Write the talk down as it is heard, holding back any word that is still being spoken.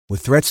With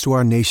threats to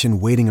our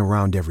nation waiting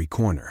around every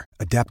corner,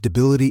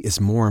 adaptability is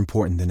more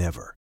important than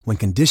ever. When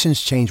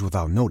conditions change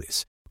without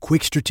notice,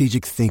 quick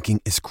strategic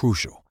thinking is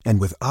crucial.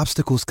 And with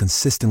obstacles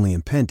consistently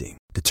impending,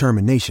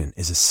 determination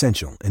is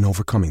essential in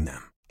overcoming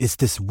them. It's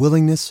this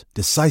willingness,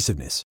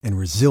 decisiveness, and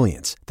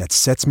resilience that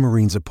sets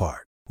Marines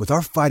apart. With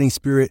our fighting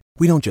spirit,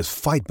 we don't just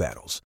fight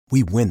battles,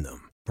 we win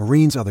them.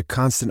 Marines are the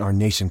constant our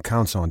nation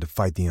counts on to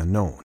fight the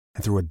unknown.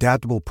 And through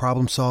adaptable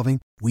problem solving,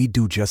 we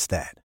do just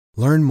that.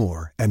 Learn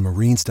more at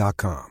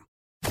marines.com.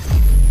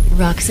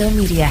 Roxo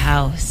Media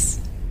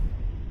House.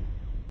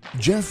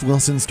 Jeff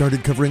Wilson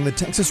started covering the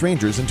Texas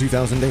Rangers in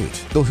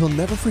 2008, though he'll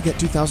never forget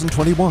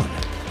 2021.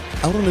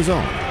 Out on his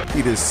own,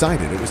 he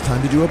decided it was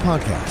time to do a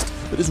podcast,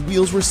 but his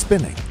wheels were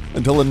spinning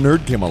until a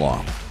nerd came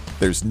along.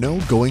 There's no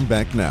going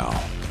back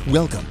now.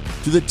 Welcome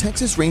to the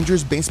Texas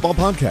Rangers Baseball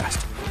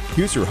Podcast.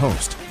 Here's your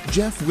host,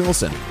 Jeff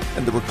Wilson,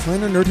 and the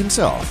recliner nerd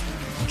himself,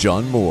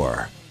 John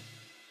Moore.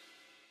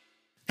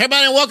 Hey,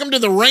 everybody, and welcome to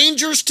the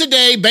Rangers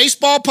Today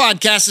Baseball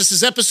Podcast. This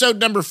is episode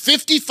number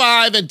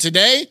 55, and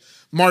today,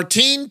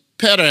 Martin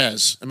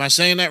Perez. Am I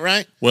saying that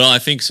right? Well, I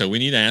think so. We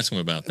need to ask him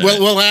about that. Well,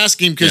 we'll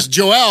ask him because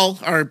Joel,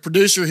 our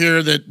producer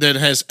here that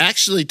has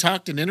actually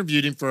talked and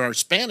interviewed him for our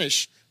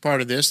Spanish part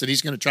of this that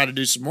he's going to try to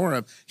do some more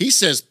of, he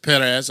says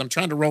Perez. I'm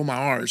trying to roll my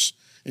R's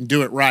and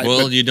do it right.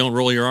 Well, you don't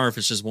roll your R if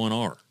it's just one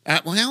R.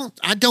 Well,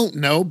 I don't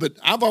know, but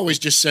I've always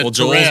just said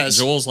Perez.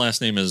 Joel's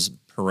last name is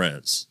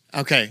Perez.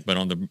 Okay. But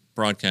on the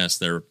broadcast,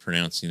 they're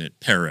pronouncing it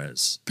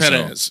Perez.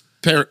 Perez.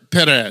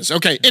 Perez.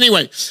 Okay.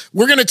 Anyway,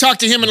 we're going to talk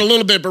to him in a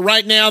little bit, but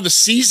right now the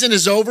season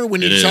is over. We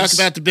need to talk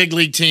about the big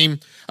league team.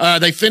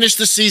 They finished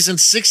the season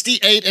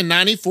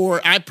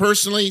 68-94. I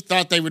personally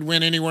thought they would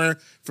win anywhere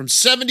from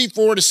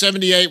 74 to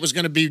 78 was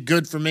going to be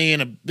good for me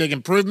and a big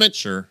improvement.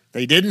 Sure.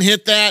 They didn't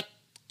hit that,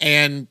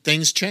 and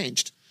things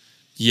changed.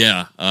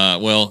 Yeah.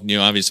 Well,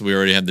 obviously we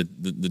already had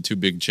the two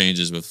big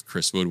changes with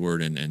Chris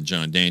Woodward and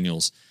John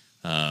Daniels.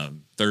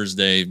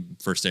 Thursday,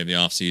 first day of the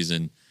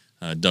offseason,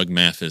 Doug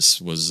Mathis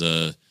was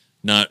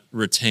not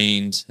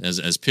retained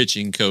as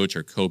pitching coach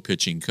or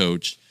co-pitching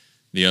coach.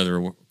 The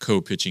other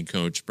co-pitching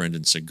coach,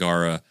 Brendan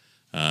Segura,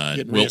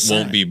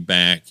 won't be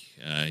back.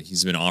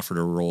 He's been offered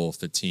a role with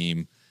the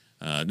team.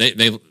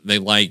 They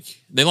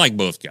like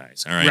both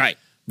guys. All right. Right.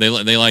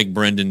 They like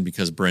Brendan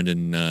because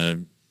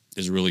Brendan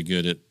is really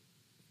good at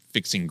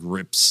fixing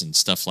grips and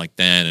stuff like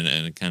that,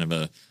 and kind of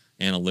a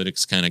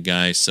analytics kind of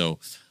guy. So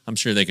I'm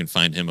sure they can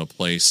find him a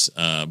place.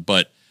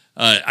 But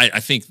I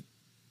think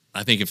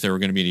if there were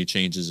going to be any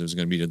changes, it was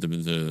going to be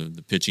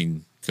the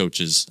pitching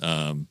coaches.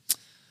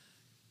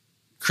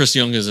 Chris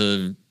Young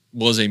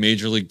was a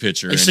major league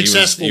pitcher, and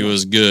he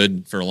was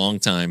good for a long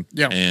time.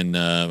 Yeah. And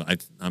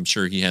I'm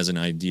sure he has an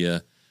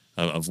idea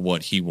of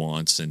what he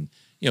wants. And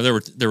there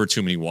were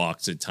too many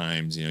walks at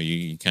times.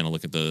 You kind of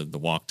look at the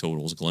walk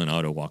totals. Glenn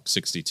Otto walked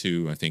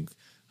 62. I think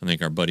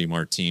our buddy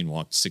Martin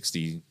walked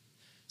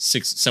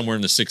 66, somewhere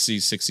in the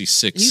 60s,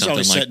 66, He's something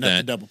always like setting that. up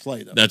the double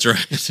play, though. That's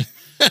right.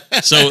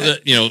 So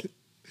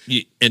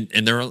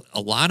and there are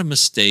a lot of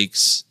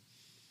mistakes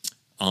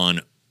on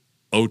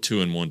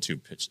 0-2 and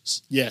 1-2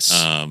 pitches. Yes.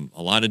 A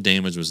lot of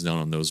damage was done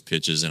on those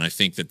pitches, and I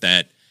think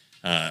that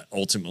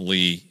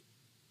ultimately,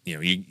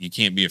 you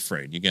can't be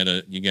afraid. You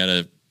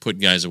gotta put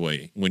guys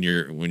away when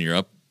you're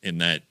up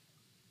in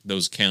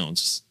those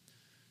counts.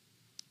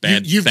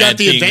 You've got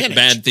the advantage.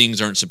 Bad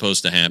things aren't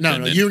supposed to happen.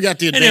 No, you got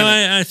the advantage.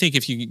 And, I think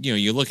if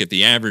you look at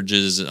the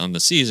averages on the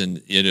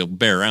season, it'll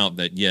bear out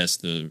that yes,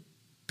 the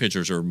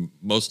pitchers are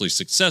mostly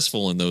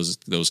successful in those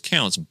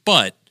counts,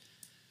 but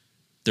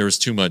there was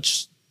too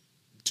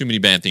many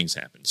bad things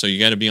happen. So you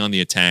got to be on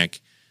the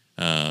attack.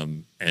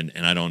 I'm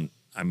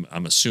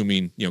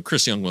assuming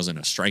Chris Young wasn't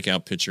a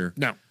strikeout pitcher.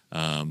 No.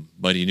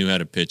 But he knew how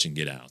to pitch and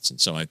get outs,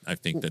 and so I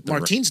think that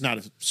Martin's not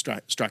a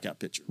strikeout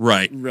pitcher,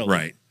 right? Really.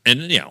 Right,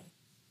 and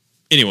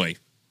anyway,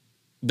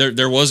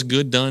 there was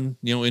good done,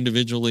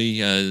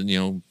 individually.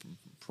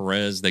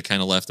 Perez, they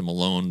kind of left him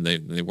alone.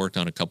 They worked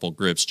on a couple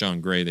grips.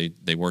 John Gray,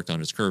 they worked on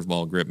his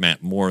curveball grip.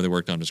 Matt Moore, they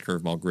worked on his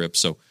curveball grip.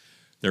 So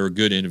there were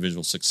good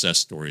individual success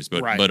stories,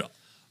 but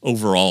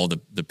overall,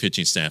 the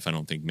pitching staff, I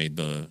don't think made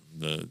the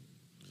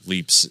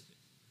leaps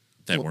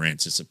that were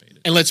anticipated.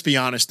 And let's be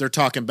honest, they're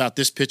talking about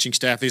this pitching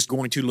staff is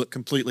going to look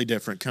completely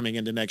different coming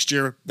into next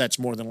year. That's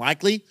more than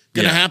likely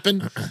going to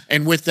happen.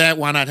 And with that,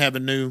 why not have a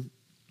new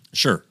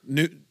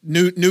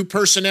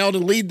personnel to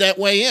lead that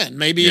way in?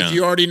 Maybe if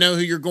you already know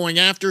who you're going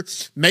after,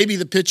 maybe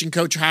the pitching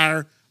coach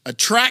hire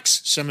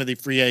attracts some of the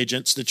free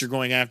agents that you're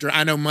going after.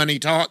 I know money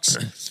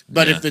talks,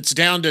 but if it's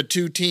down to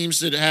two teams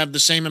that have the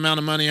same amount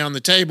of money on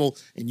the table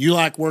and you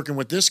like working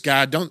with this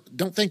guy, don't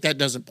think that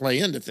doesn't play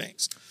into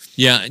things.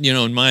 Yeah, in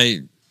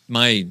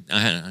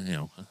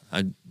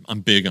I'm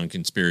big on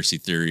conspiracy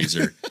theories.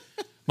 Or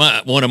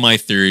one of my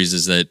theories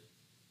is that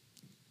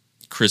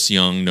Chris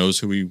Young knows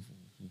who he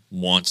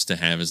wants to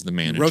have as the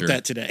manager. Wrote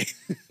that today.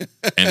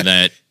 And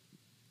that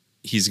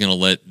he's going to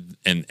let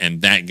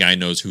and that guy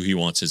knows who he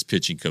wants his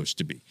pitching coach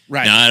to be.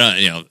 Right. Now,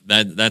 I don't,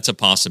 that's a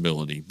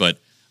possibility, but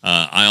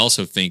I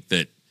also think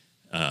that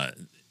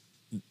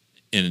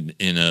in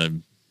a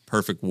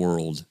perfect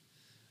world,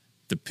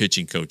 the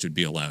pitching coach would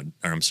be allowed,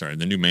 or I'm sorry,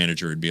 the new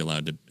manager would be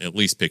allowed to at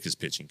least pick his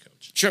pitching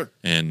coach. Sure.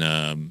 And,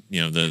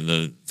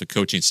 the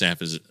coaching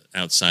staff is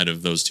outside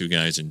of those two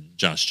guys and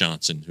Josh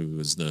Johnson, who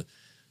was the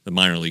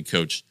minor league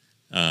coach,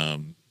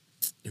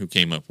 who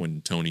came up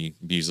when Tony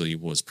Beasley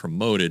was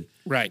promoted.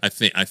 Right. I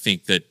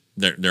think that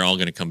they're all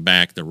going to come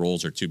back. The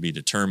roles are to be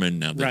determined.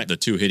 Now, the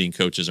two hitting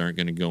coaches aren't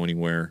going to go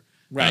anywhere.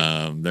 Right.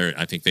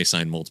 I think they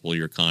signed multiple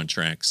year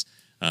contracts.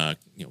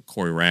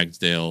 Corey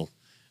Ragsdale,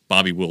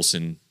 Bobby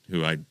Wilson,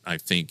 who I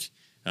think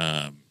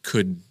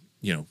could,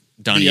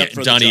 Donnie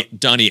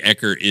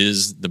Ecker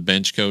is the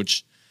bench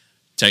coach.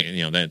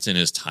 That's in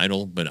his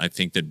title, but I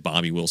think that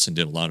Bobby Wilson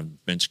did a lot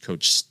of bench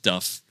coach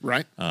stuff.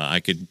 Right. I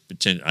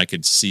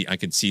could see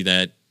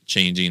that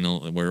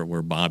changing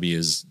where Bobby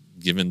is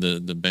given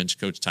the bench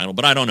coach title,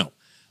 but I don't know.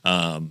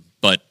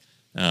 But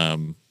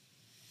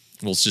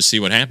we'll just see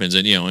what happens.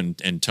 And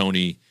and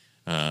Tony,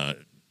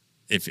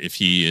 if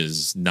he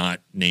is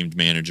not named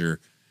manager,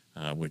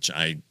 which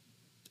I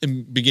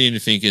am beginning to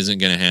think isn't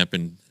going to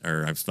happen,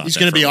 or I've thought he's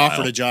going to be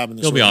offered a job in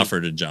this. He'll be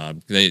offered a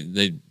job.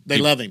 They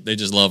love him. They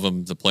just love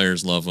him. The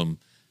players love him.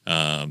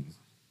 And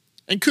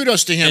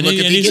kudos to him. Look,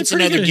 if he gets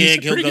another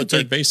gig, he'll go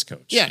take base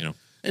coach. Yeah.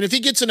 And if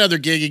he gets another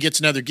gig, he gets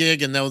another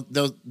gig, and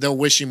they'll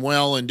wish him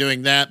well in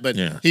doing that. But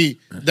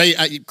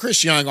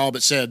Chris Young all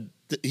but said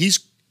that he's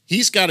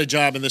got a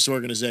job in this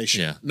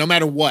organization, no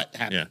matter what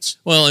happens.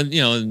 Yeah. Well,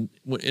 and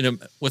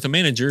with a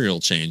managerial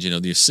change,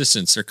 the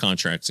assistants, their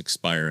contracts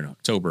expire in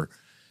October,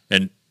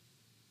 and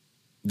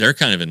they're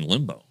kind of in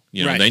limbo.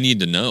 They need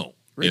to know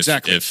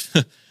exactly if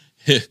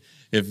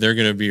they're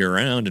going to be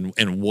around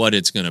and what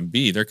it's going to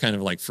be. They're kind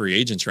of like free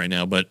agents right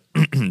now, but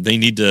they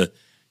need to,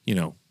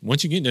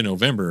 once you get into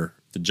November,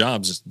 the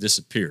jobs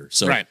disappear.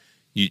 So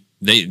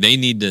they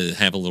need to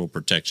have a little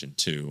protection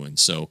too. And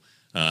so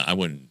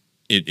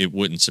it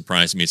wouldn't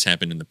surprise me. It's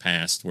happened in the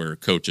past where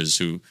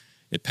coaches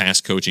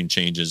past coaching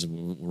changes,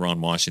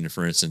 Ron Washington,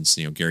 for instance,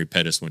 Gary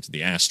Pettis went to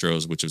the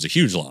Astros, which was a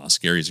huge loss.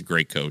 Gary's a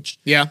great coach.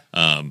 Yeah.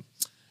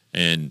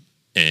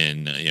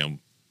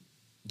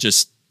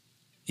 Just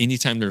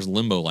anytime there's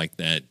limbo like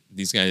that,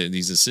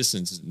 these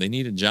assistants, they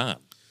need a job.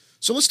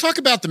 So let's talk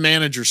about the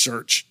manager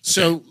search. Okay.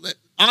 So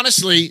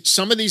honestly,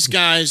 some of these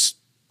guys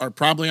are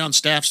probably on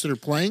staffs that are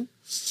playing.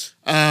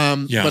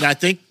 But I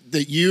think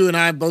that you and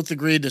I both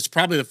agreed that's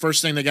probably the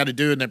first thing they got to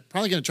do, and they're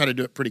probably going to try to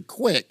do it pretty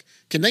quick.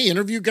 Can they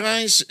interview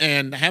guys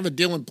and have a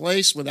deal in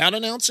place without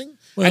announcing?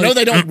 Well, I know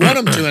they don't want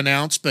them to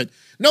announce, but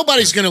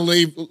nobody's going to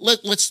leave.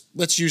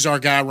 Let's use our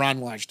guy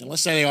Ron Washington.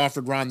 Let's say they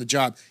offered Ron the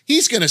job.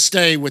 He's going to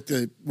stay with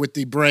the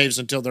Braves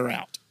until they're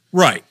out.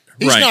 Right.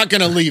 He's not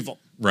going to leave them.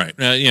 Right.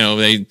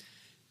 They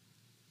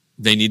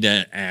need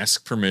to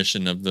ask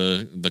permission of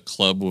the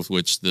club with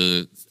which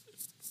the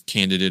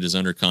candidate is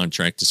under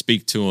contract to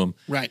speak to them.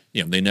 Right.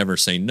 They never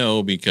say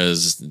no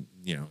because,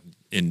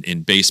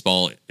 in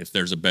baseball, if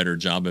there's a better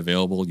job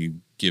available, you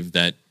give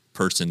that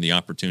person the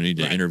opportunity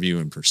to interview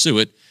and pursue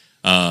it.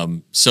 But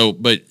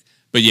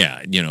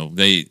yeah,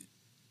 they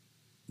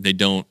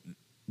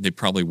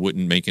probably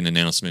wouldn't make an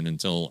announcement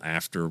until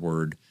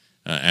afterward,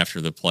 after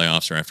the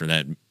playoffs or after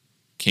that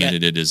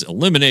candidate is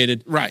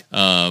eliminated. Right.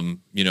 Now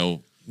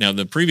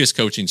the previous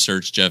coaching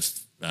search,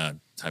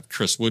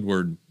 Chris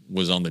Woodward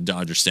was on the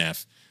Dodger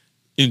staff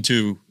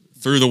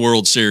through the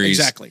World Series.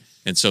 Exactly.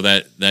 And so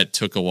that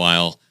took a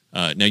while.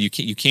 Now you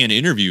can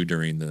interview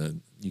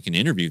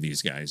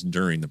these guys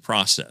during the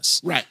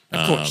process. Right.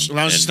 Of course. As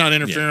long as it's not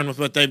interfering with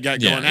what they've got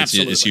going.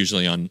 Absolutely. It's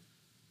usually on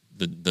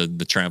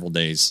the travel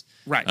days.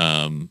 Right.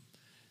 And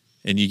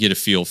you get a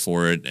feel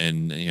for it,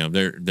 and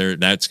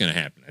that's going to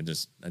happen. I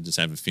just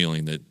have a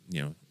feeling that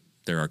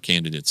there are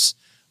candidates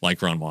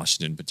like Ron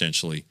Washington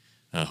potentially,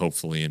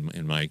 hopefully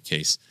in my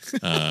case,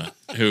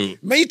 who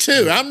me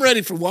too. I'm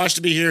ready for Wash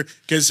to be here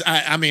because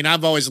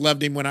I've always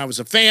loved him when I was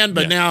a fan,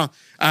 but now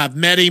I've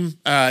met him.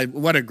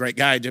 What a great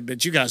guy!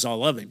 But you guys all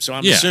love him, so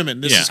I'm assuming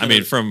this is.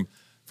 From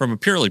a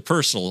purely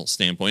personal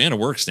standpoint and a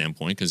work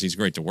standpoint, because he's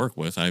great to work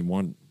with, I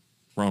want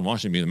Ron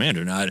Washington to be the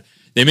manager.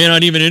 They may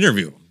not even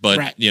interview him,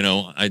 but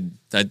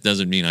that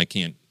doesn't mean I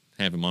can't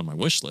have him on my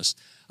wish list.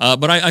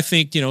 But I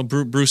think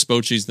Bruce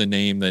Bochy's the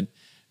name that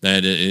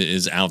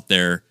is out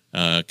there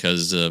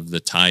because of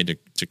the tie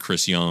to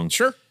Chris Young.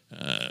 Sure,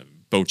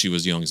 Bochy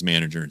was Young's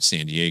manager in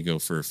San Diego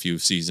for a few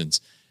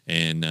seasons,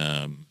 and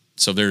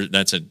so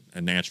that's a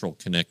natural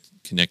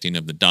connecting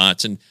of the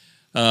dots. And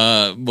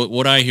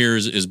what I hear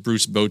is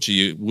Bruce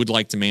Bochy would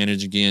like to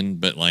manage again,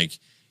 but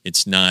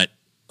it's not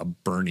a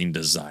burning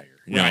desire.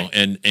 You know,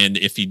 and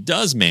if he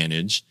does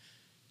manage,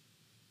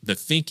 the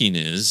thinking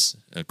is,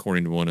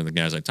 according to one of the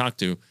guys I talked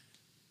to,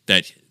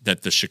 that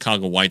the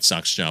Chicago White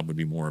Sox job would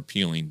be more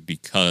appealing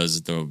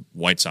because the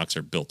White Sox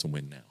are built to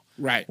win now.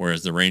 Right.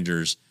 Whereas the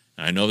Rangers,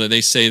 I know that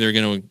they say they're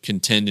going to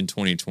contend in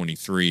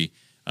 2023,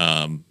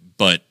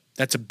 but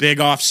that's a big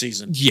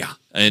offseason. Yeah,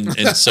 and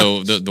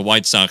so the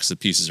White Sox, the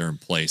pieces are in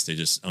place. They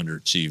just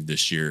underachieved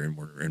this year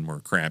and were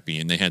crappy,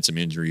 and they had some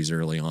injuries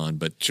early on.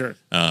 But sure,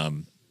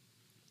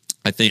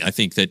 I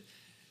think that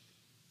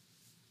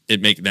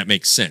that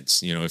makes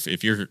sense. You know,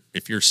 if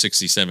you're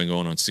 67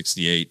 going on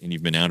 68 and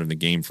you've been out of the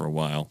game for a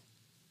while,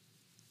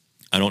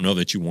 I don't know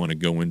that you want to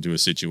go into a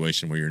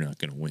situation where you're not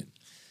going to win.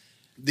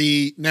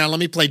 Now let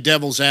me play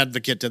devil's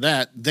advocate to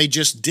that. They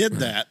just did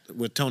that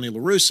with Tony La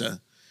Russa.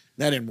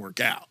 That didn't work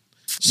out.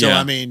 So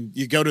I mean,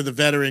 you go to the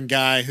veteran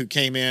guy who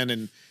came in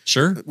and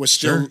was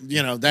still,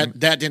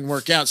 that didn't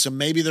work out. So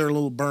maybe they're a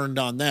little burned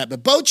on that.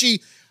 But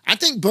Bochy, I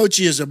think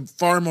Bochy is a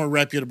far more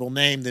reputable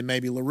name than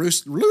maybe La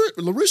Russa.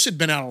 La Russa had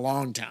been out a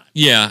long time.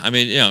 Yeah, I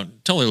mean,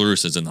 Tony La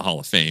Russa's in the Hall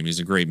of Fame. He's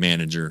a great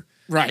manager.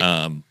 Right.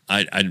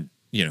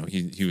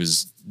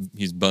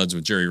 He's buds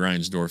with Jerry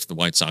Reinsdorf, the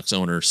White Sox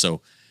owner.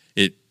 So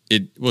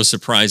it was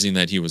surprising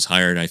that he was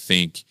hired, I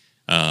think.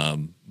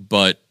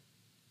 But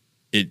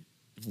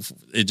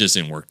it just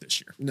didn't work this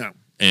year. No.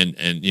 And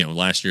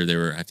last year they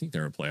were a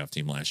playoff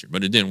team last year,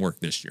 but it didn't work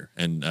this year.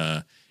 And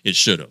it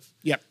should have.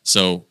 Yep.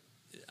 So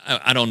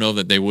I don't know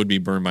that they would be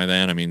burned by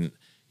that. I mean,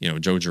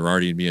 Joe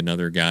Girardi would be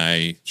another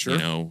guy,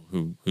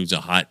 who's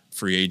a hot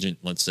free agent,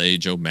 let's say.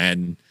 Joe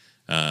Madden,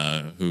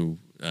 who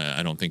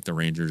I don't think the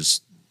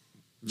Rangers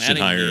should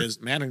hire.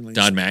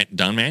 Don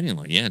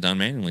Mattingly. Yeah, Don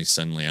Mattingly's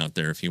suddenly out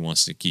there if he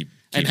wants to keep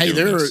and hey,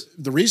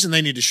 the reason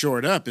they need to shore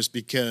it up is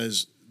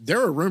because there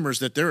are rumors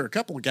that there are a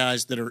couple of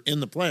guys that are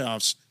in the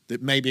playoffs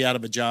that may be out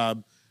of a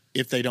job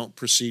if they don't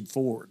proceed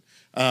forward.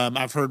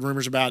 I've heard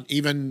rumors about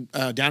even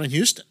down in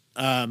Houston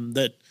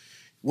that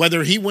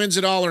whether he wins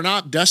it all or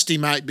not, it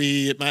might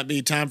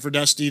be time for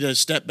Dusty to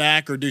step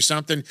back or do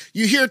something.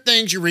 You hear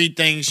things, you read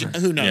things.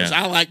 Who knows?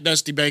 Yeah. I like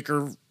Dusty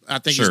Baker. I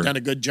think he's done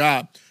a good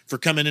job for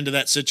coming into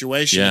that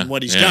situation and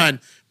what he's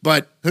done.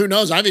 But who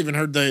knows? I've even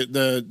heard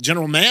the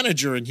general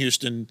manager in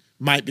Houston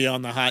might be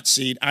on the hot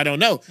seat. I don't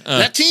know.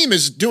 That team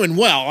is doing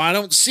well. I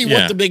don't see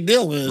what the big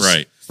deal is.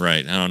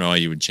 Right. I don't know how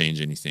you would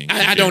change anything.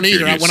 I don't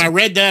either. When I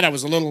read that, I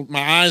was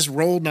my eyes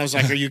rolled, and I was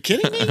like, "Are you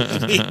kidding me?"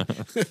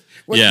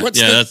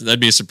 That'd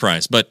be a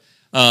surprise. But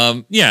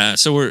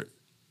so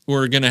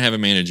we're going to have a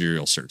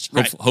managerial search.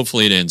 Right.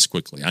 Hopefully, it ends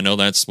quickly. I know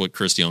that's what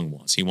Chris Young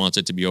wants. He wants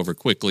it to be over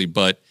quickly,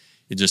 but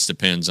it just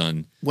depends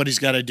on what he's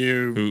got to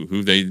do,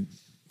 who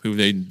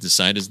they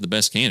decide is the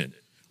best candidate.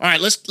 All right,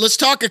 let's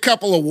talk a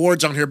couple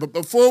awards on here. But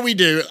before we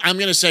do, I'm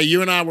going to say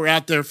you and I were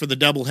out there for the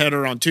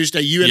doubleheader on Tuesday.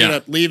 You ended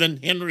up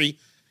leaving.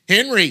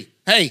 Henry,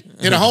 hey,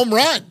 hit a home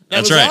run.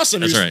 That was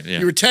awesome. That's right. Yeah.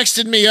 You were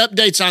texting me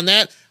updates on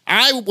that.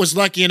 I was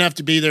lucky enough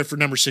to be there for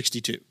number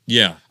 62.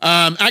 Yeah.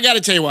 I got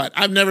to tell you what,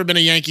 I've never been a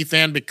Yankee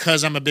fan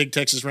because I'm a big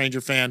Texas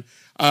Ranger fan.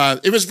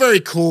 It was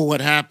very cool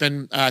what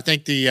happened. I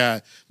think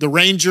the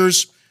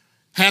Rangers,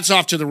 hats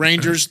off to the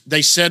Rangers.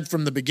 They said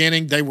from the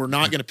beginning they were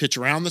not going to pitch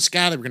around this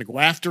guy. They were going to go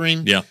after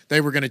him. Yeah. They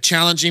were going to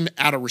challenge him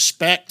out of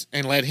respect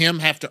and let him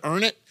have to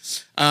earn it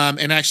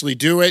and actually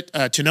do it.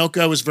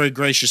 Tinoco was very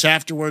gracious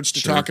afterwards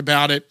to talk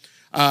about it.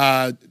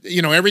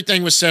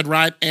 Everything was said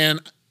right,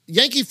 and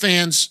Yankee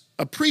fans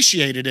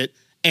appreciated it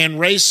and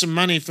raised some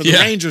money for the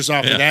Rangers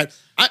off of that.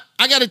 I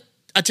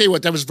tell you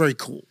what, that was very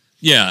cool.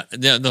 Yeah,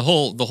 the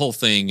whole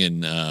thing,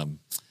 and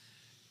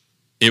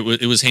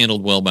it was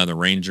handled well by the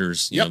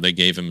Rangers. You know, they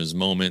gave him his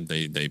moment.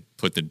 They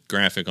put the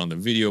graphic on the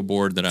video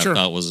board that I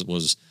thought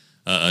was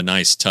a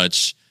nice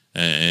touch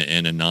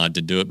and a nod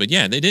to do it. But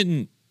yeah,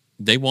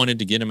 they wanted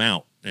to get him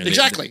out. And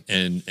exactly.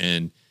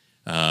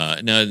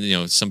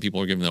 Now, some people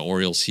are giving the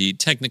Orioles heat.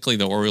 Technically,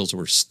 the Orioles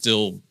were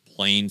still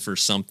playing for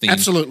something.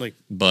 Absolutely.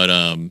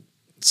 But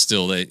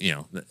still, it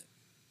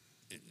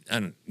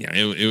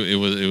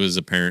was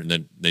apparent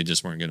that they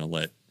just weren't going to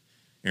let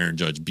Aaron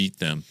Judge beat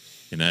them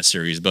in that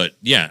series. But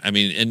yeah, I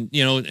mean, and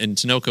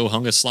Tinoco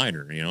hung a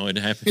slider. It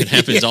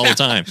happens all the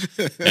time,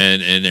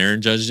 and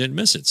Aaron Judge didn't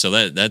miss it. So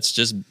that's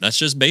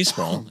just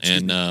baseball.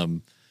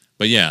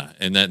 But yeah,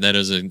 and that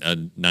is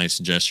a nice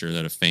gesture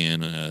that a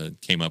fan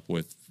came up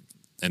with,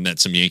 and that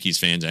some Yankees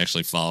fans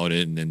actually followed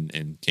it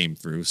and came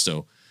through.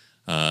 So,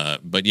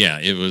 but yeah,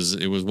 it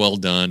was well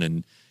done.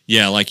 And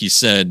yeah, like you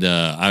said,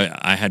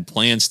 I had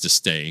plans to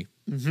stay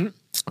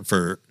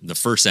for the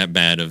first at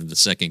bat of the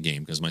second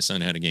game because my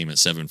son had a game at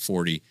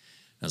 7:40.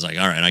 I was like,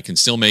 all right, I can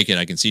still make it.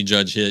 I can see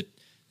Judge hit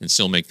and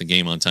still make the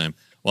game on time.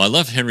 Well, I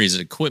left Henry's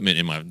equipment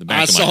in the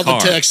back of my car. I saw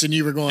the text and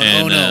you were going,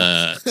 oh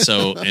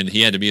no. And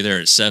he had to be there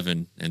at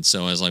 7. And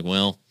so I was like,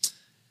 well,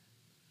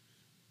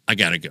 I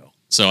got to go.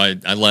 So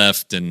I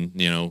left, and,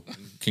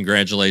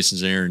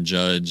 congratulations, Aaron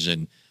Judge.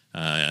 And,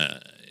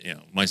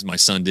 my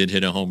son did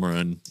hit a home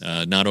run,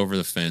 not over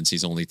the fence.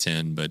 He's only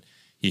 10, but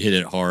he hit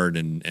it hard,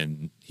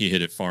 and he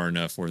hit it far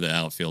enough where the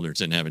outfielders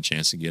didn't have a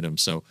chance to get him.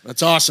 So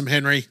that's awesome,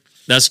 Henry.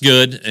 That's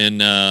good.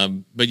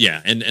 And, but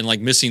yeah, and like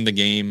missing the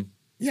game.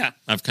 Yeah.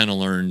 I've kind of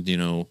learned,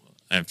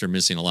 after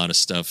missing a lot of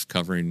stuff,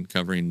 covering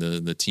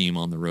the team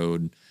on the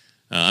road,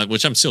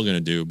 which I'm still going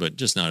to do, but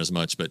just not as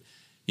much. But,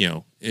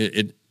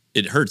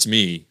 it hurts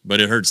me,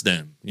 but it hurts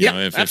them.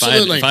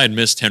 Absolutely. If I had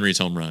missed Henry's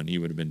home run, he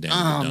would have been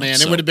down. Oh,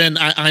 man, it would have been,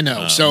 I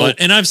know.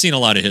 And I've seen a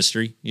lot of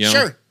history,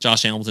 Sure.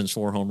 Josh Hamilton's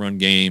 4 home run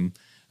game,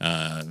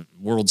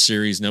 World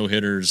Series, no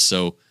hitters.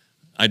 So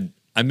I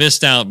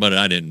missed out, but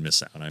I didn't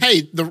miss out.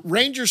 Hey, the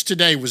Rangers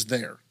today was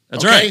there.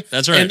 That's right.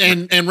 That's right.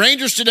 And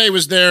Rangers today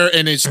was there,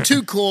 and it's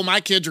too cool.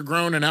 My kids are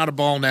grown and out of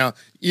ball now.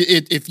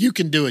 If you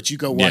can do it, you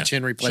go watch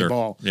Henry play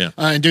ball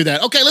and do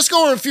that. Okay, let's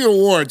go over a few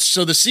awards.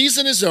 So the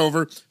season is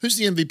over. Who's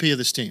the MVP of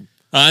this team?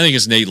 I think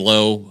it's Nate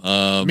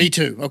Lowe. Me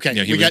too. Okay,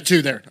 we got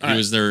two there. He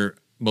was their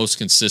most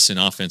consistent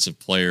offensive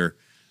player.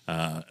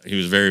 He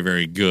was very,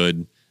 very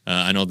good.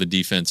 I know the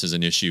defense is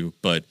an issue,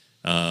 but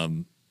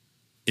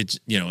it's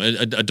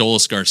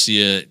Adolis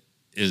Garcia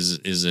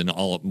is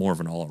more of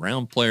an all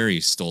around player.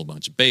 He stole a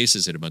bunch of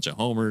bases, hit a bunch of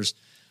homers.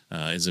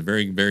 Is a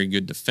very, very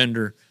good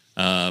defender.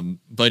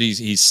 But he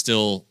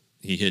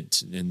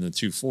hit in the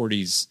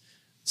 240s.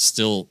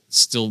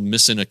 Still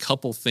missing a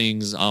couple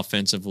things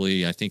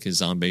offensively. I think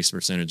his on base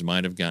percentage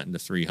might have gotten to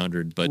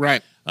 300, but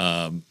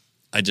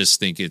I just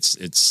think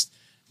it's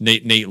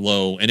Nate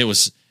Lowe, and it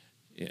was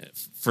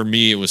for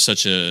me. It was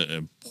such an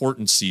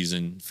important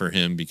season for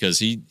him because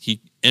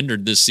he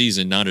entered this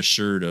season not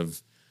assured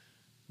of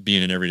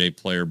being an everyday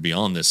player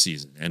beyond this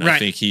season, and I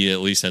think he at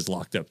least has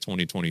locked up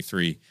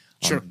 2023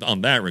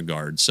 on that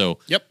regard. So,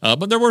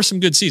 but there were some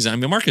good seasons. I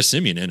mean, Marcus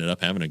Semien ended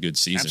up having a good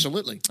season.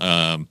 Absolutely.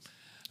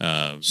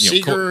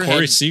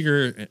 Corey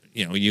Seager.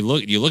 You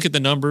look at the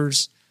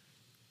numbers.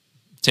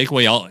 Take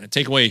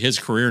away his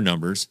career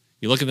numbers.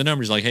 You look at the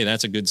numbers like, hey,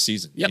 that's a good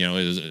season. Yep.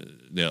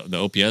 The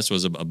OPS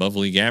was above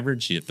league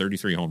average. He had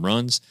 33 home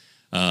runs.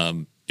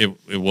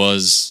 It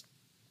was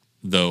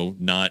though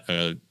not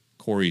a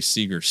Corey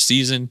Seager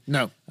season.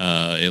 No.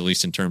 At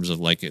least in terms of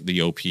like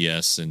the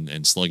OPS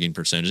and slugging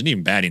percentage and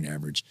even batting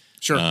average.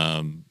 Sure.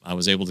 I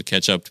was able to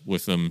catch up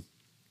with him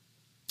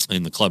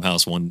in the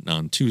clubhouse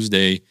on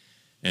Tuesday.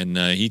 And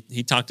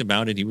he talked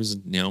about it. He was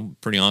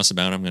pretty honest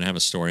about it. I'm going to have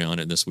a story on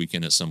it this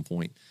weekend at some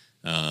point.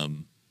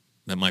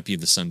 That might be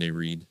the Sunday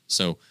read.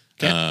 So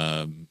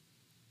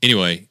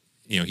anyway,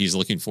 he's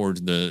looking forward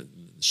to the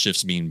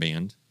shifts being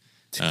banned.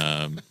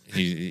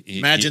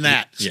 Imagine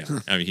that. Yeah,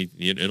 I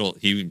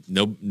mean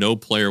no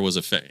player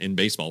in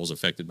baseball was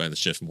affected by the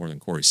shift more than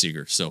Corey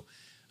Seager. So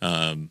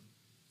that'll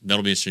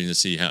be interesting to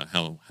see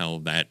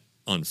how that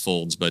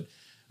unfolds. But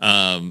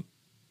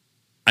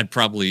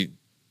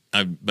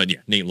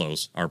Nate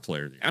Lowe's our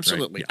player. There,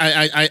 absolutely.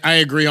 Right? Yeah. I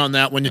agree on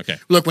that one.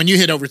 Look, when you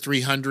hit over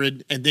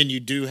 300 and then you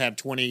do have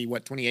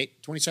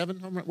 28, 27?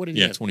 What did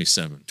you have?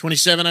 27.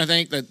 27, I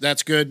think.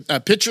 That's good.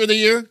 Pitcher of the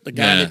year, the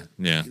guy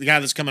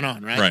that's coming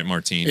on, right? Right,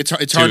 Martin.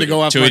 It's hard to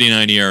go off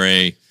 289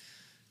 ERA.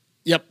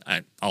 Yep.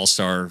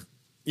 All-star.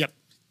 Yep.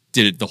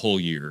 Did it the whole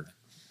year.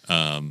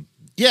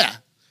 Yeah.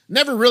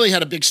 Never really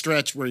had a big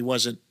stretch where he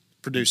wasn't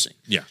producing.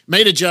 Yeah.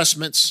 Made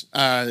adjustments.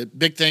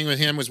 Big thing with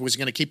him was he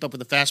going to keep up with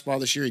the fastball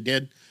this year. He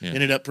did. Yeah.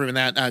 Ended up proving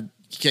that.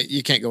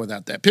 You can't go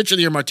without that. Pitcher of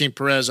the year, Martin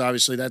Perez,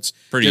 obviously. That's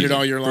pretty did easy. It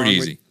all year long. Pretty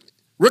easy.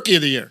 Rookie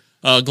of the year.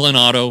 Glenn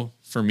Otto,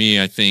 for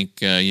me, I think,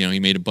 he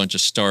made a bunch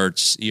of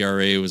starts.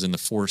 ERA was in the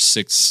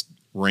 4.6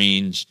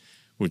 range,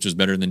 which was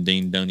better than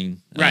Dane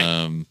Dunning.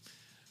 Right.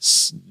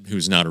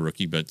 Who's not a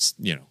rookie, but,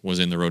 was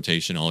in the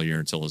rotation all year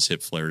until his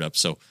hip flared up.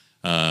 So,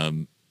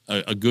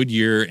 a good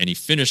year, and he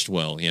finished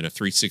well. He had a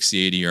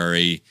 3.68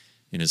 ERA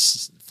in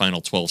his final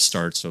 12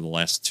 starts, so the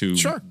last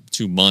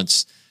two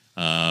months.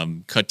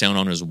 Cut down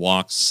on his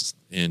walks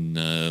in,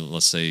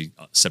 let's say,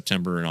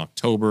 September and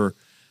October,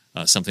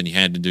 something he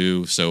had to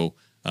do. So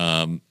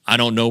I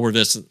don't know where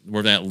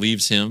that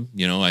leaves him.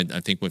 I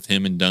think with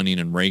him and Dunning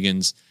and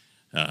Reagans,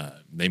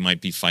 they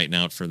might be fighting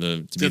out to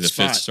be the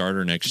fifth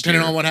starter next year.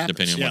 Depending on what happens.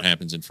 Depending on what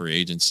happens in free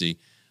agency.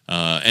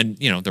 And,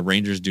 the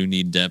Rangers do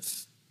need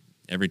depth.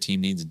 Every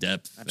team needs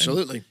depth.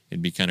 Absolutely.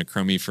 It'd be kind of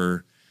crummy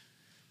for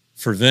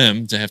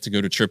them to have to go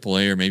to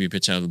AAA or maybe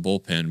pitch out of the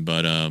bullpen.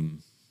 But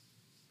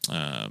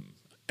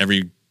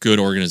every good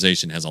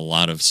organization has a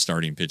lot of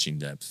starting pitching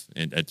depth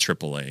at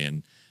AAA.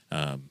 And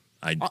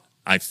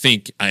I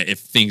think if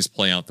things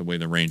play out the way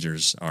the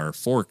Rangers are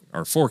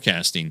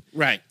forecasting,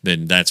 right,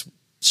 then that's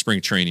spring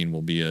training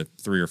will be a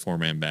 3 or 4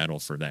 man battle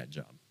for that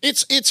job.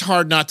 It's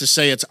hard not to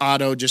say it's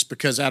Otto just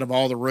because out of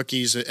all the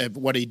rookies of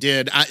what he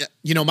did.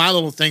 My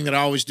little thing that I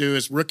always do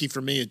is rookie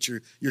for me. It's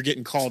you're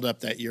getting called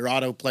up that year.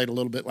 Otto played a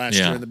little bit last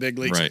year in the big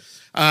leagues, right?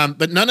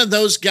 But none of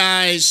those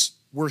guys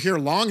were here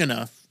long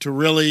enough to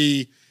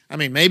really. I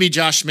mean, maybe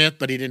Josh Smith,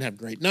 but he didn't have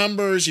great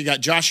numbers. You got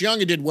Josh Young,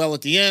 who did well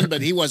at the end,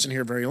 but he wasn't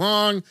here very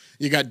long.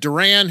 You got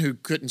Duran, who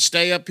couldn't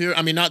stay up here.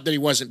 I mean, not that he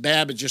wasn't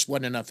bad, but just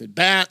wasn't enough at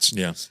bats.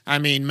 Yeah. I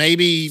mean,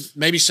 maybe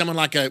someone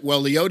like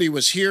Leote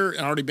was here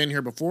and already been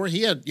here before.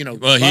 He had, Well,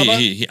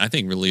 Bubba. I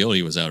think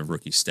Leote was out of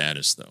rookie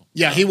status, though.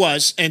 Yeah, he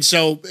was. And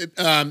so,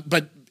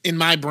 but in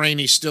my brain,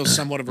 he's still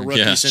somewhat of a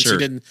rookie since he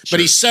didn't.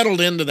 But he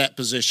settled into that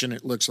position,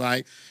 it looks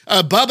like.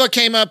 Bubba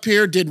came up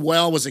here, did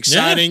well, was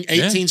exciting.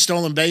 18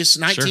 stolen bases,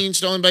 19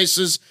 stolen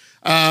bases.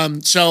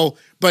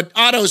 But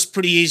Otto's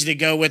pretty easy to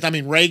go with. I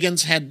mean,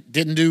 Reagans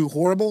didn't do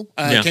horrible.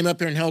 Came up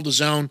here and held his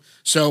own.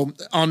 So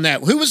on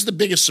that, who was the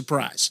biggest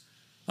surprise?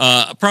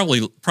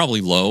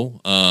 Probably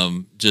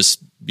Lowe,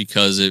 just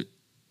because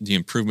the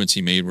improvements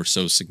he made were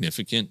so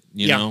significant.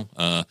 You know,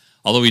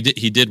 although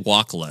he did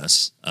walk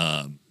less,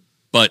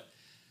 but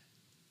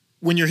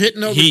when you're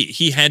hitting over,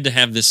 he had to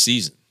have this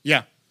season.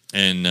 Yeah,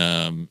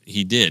 and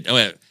he did.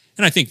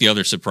 And I think the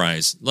other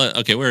surprise,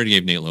 okay, we already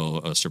gave Nate Lowe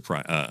a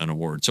surprise, an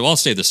award. So I'll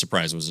say the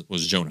surprise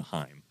was Jonah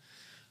Heim.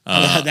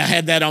 I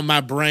had that on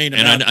my brain.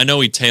 And I know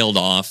he tailed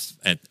off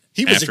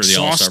he was after the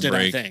All-Star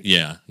break. I think.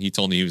 Yeah, he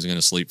told me he was going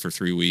to sleep for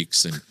 3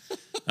 weeks. And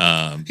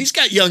he's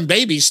got young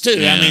babies too.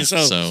 Yeah, I mean,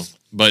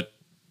 but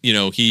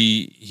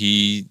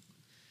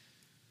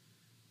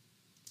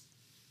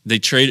they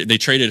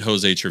traded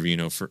Jose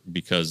Trevino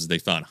because they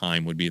thought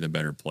Heim would be the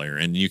better player,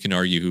 and you can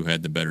argue who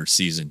had the better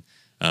season.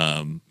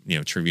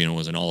 Trevino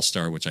was an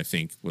all-star, which I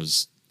think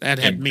was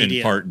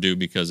in part due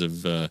because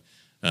of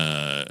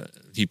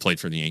he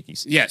played for the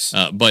Yankees. Yes,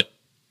 but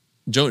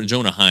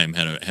Jonah Heim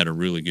had a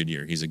really good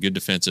year. He's a good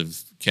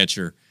defensive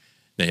catcher.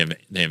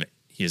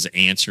 He has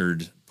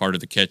answered part of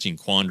the catching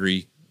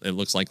quandary. It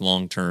looks like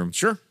long term.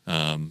 Sure.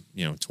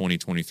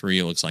 2023.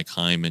 It looks like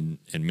Heim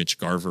and Mitch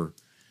Garver.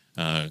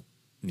 I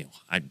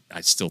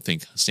still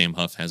think Sam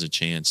Huff has a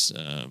chance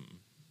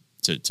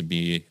to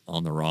be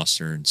on the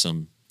roster in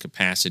some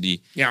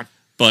capacity. Yeah.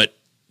 But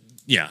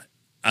yeah,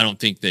 I don't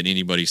think that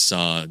anybody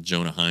saw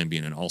Jonah Heim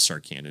being an all-star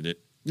candidate.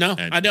 No,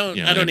 I don't.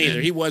 I don't either.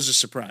 He was a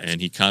surprise,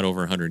 and he caught over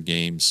 100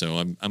 games. So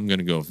I'm going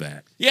to go with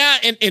that. Yeah,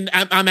 and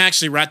I'm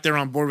actually right there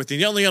on board with you.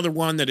 The only other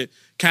one that it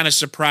kind of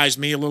surprised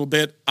me a little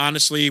bit,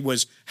 honestly,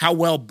 was how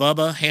well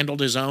Bubba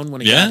handled his own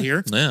when he got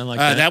here. Yeah, I like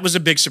that. That was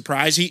a big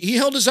surprise. He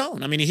held his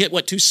own. I mean, he hit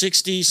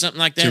 260, something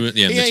like that.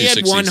 He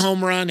had 1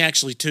 home run,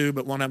 actually 2,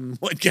 but one of them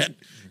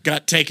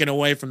got taken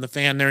away from the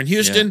fan there. And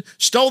Houston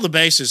stole the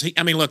bases.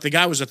 Look, the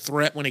guy was a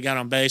threat when he got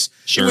on base.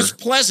 Sure. It was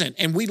pleasant,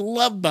 and we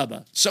love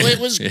Bubba. So it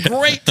was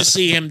great to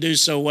see him do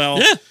so well.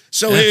 Yeah.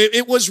 So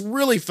it was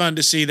really fun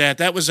to see that.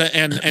 That was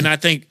and I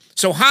think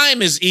so.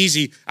 Heim is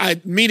easy.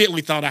 I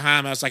immediately thought of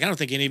Heim. I was like, I don't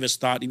think any of us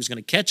thought he was going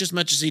to catch as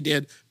much as he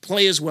did,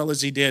 play as well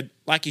as he did.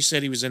 Like you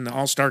said, he was in the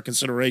All-Star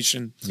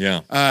consideration.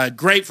 Yeah.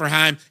 Great for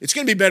Heim. It's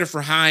going to be better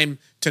for Heim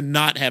to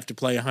not have to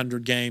play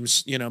 100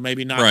 games.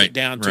 Maybe knock it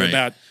down to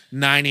about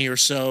 90 or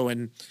so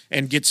and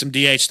get some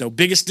DH though.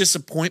 Biggest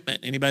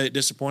disappointment? Anybody that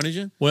disappointed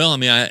you? Well,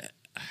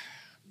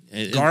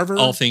 Garver?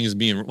 All things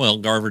being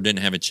Garver didn't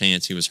have a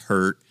chance. He was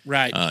hurt.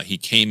 Right. He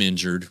came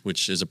injured,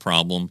 which is a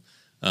problem.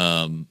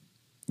 It's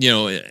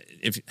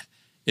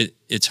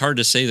hard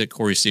to say that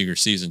Corey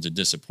Seager's season's a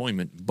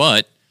disappointment,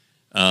 but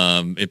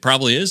it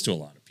probably is to a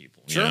lot of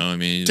people. Sure. To him.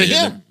 To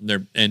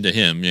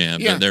him,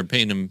 but they're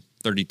paying him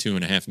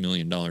 $32.5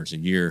 million a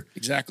year.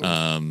 Exactly.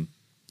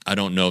 I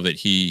don't know that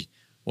he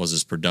was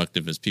as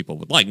productive as people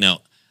would like.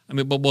 Now,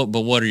 but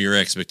what are your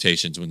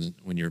expectations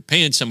when you're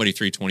paying somebody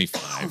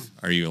 $325?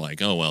 Are you like,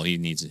 oh well, he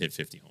needs to hit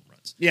 50 home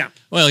runs? Yeah.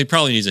 Well, he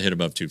probably needs to hit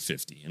above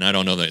 250, and I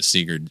don't know that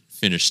Seager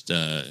finished.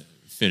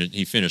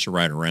 He finished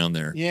right around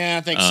there. Yeah,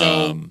 I think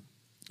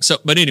so.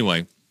 But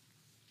anyway,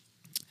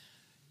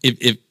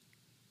 if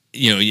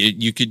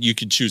you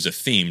could choose a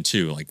theme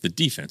too. Like the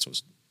defense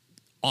was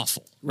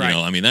awful.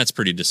 Right. That's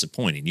pretty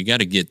disappointing. You got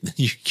to get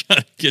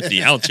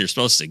the outs you're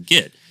supposed to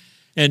get.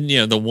 And,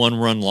 the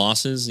 1-run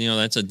losses,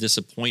 that's a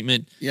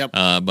disappointment. Yep.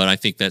 But I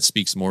think that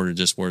speaks more to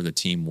just where the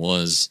team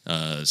was,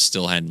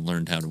 still hadn't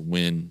learned how to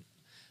win,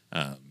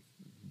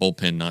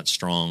 bullpen not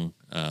strong.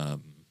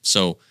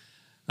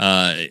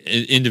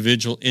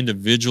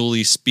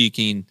 Individually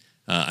speaking,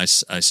 I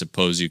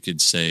suppose you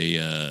could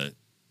say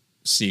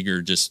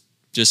Seager just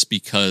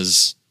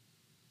because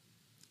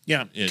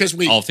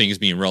all things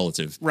being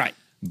relative. Right.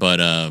 But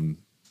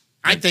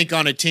I think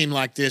on a team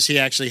like this, he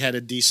actually had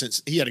a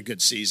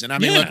good season.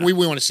 Look, we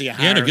want to see a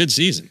higher. He had a good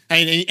season.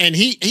 And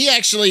he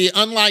actually,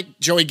 unlike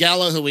Joey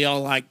Gallo, who we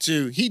all like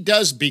too, he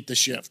does beat the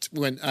shift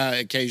when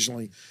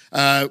occasionally.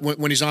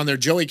 When he's on there,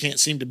 Joey can't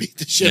seem to beat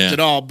the shift at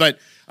all. But,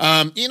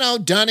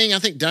 Dunning, I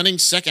think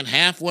Dunning's second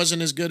half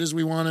wasn't as good as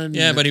we wanted.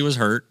 Yeah, but he was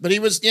hurt. But he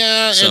was,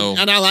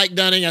 and I like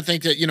Dunning. I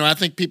think that, I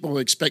think people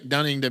expect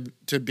Dunning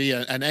to be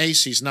an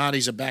ace. He's not.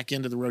 He's a back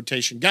end of the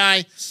rotation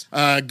guy.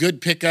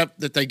 Good pickup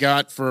that they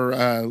got for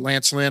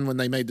Lance Lynn when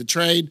they made the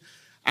trade.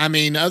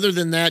 Other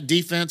than that,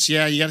 defense, you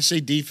got to say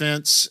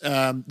defense.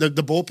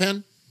 The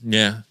bullpen.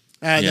 Yeah.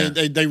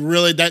 They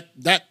really,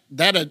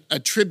 that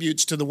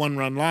attributes to the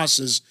 1-run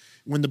losses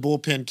when the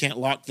bullpen can't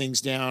lock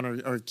things down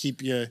or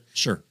keep you.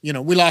 Sure.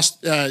 We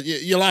lost.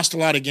 You lost a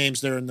lot of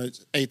games there in the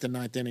 8th and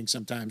 9th inning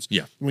sometimes.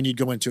 Yeah. When you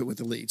go into it with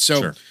the lead. So,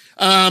 sure.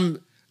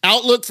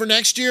 Outlook for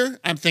next year,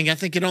 I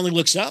think it only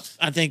looks up.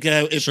 I think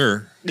if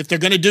they're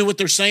going to do what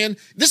they're saying,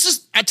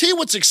 I tell you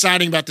what's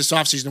exciting about this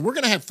offseason. We're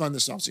going to have fun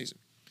this offseason.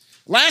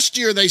 Last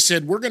year they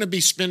said we're going to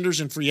be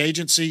spenders in free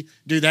agency,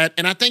 do that,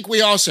 and I think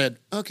we all said,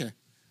 okay,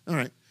 all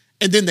right,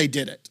 and then they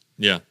did it.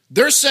 Yeah.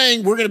 They're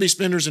saying we're going to be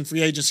spenders in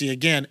free agency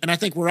again, and I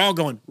think we're all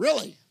going,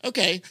 really?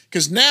 Okay,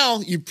 because now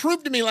you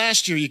proved to me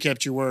last year you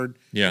kept your word.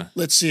 Yeah.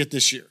 Let's see it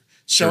this year.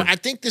 So sure. I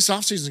think this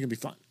offseason is going to be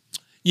fun.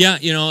 Yeah,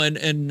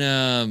 and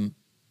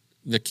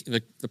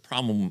the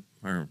problem,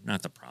 or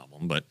not the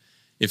problem, but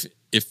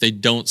if they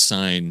don't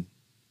sign,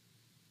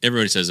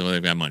 everybody says, oh,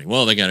 they've got money.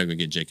 Well, they got to go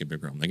get Jacob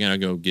deGrom. They got to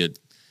go get,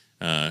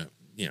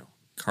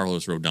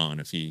 Carlos Rodon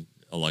if he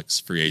elects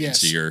free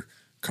agency, or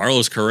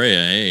Carlos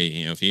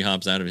Correa, if he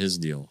hops out of his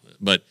deal.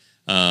 But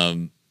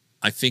I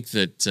think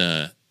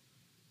that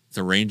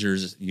the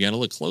Rangers, you got to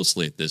look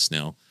closely at this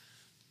now.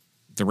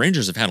 The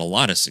Rangers have had a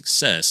lot of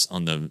success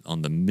on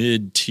the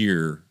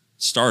mid-tier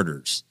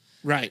starters,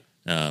 right?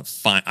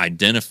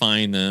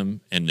 Identifying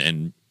them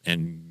and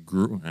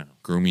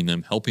grooming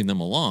them, helping them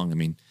along. I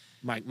mean,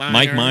 Mike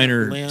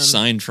Minor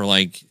signed for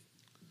like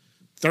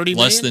 30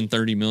 less million? than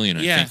 $30 million,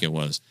 I think it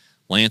was.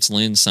 Lance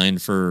Lynn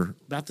signed for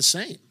about the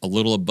same, a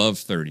little above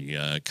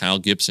 30. Kyle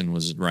Gibson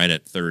was right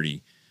at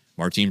 30.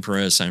 Martin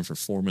Perez signed for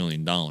 $4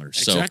 million.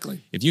 Exactly.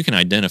 So if you can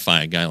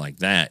identify a guy like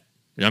that,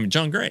 I mean,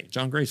 John Gray's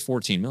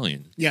 $14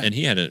 million. Yeah. And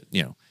he had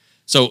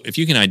so if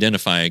you can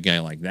identify a guy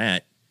like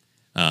that,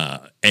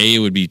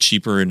 it would be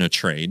cheaper in a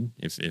trade.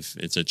 If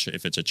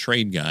it's a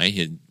trade guy,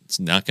 it's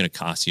not going to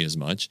cost you as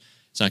much.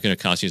 It's not going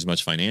to cost you as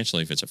much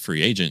financially if it's a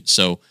free agent.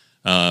 So,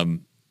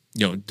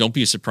 don't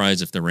be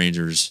surprised if the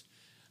Rangers,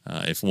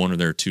 if one of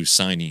their two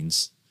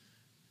signings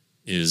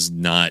is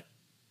not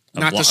a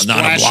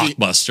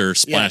blockbuster,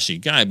 splashy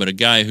guy, but a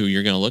guy who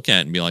you're going to look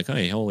at and be like,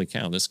 hey, holy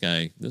cow, this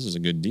is a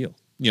good deal.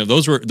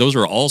 Those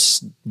were all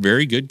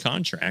very good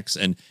contracts.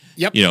 And,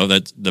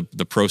 that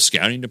the pro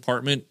scouting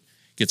department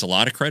gets a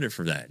lot of credit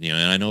for that. And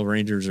I know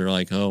Rangers are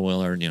like, oh,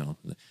 well,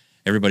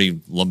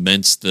 everybody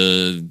laments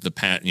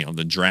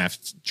the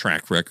draft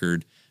track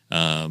record,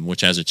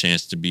 which has a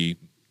chance to be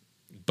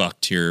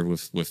bucked here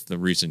with the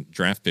recent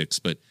draft picks.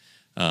 But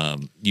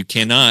you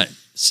cannot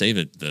say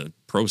that the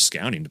pro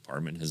scouting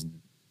department has.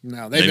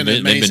 No, they've been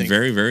amazing. They've been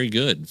very, very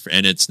good,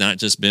 and it's not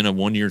just been a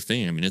 1 year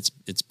thing. I mean,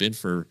 it's been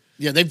for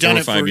they've done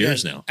it 5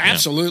 years now.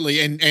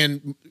 Absolutely,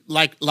 and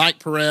like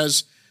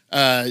Perez,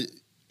 and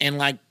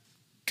like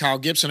Kyle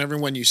Gibson,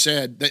 everyone you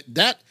said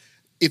that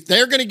if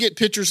they're going to get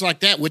pitchers like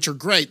that, which are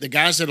great, the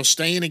guys that'll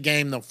stay in a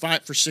game, they'll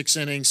fight for 6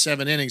 innings,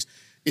 7 innings.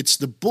 It's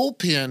the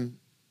bullpen.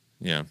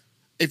 Yeah.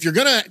 If you're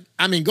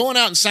going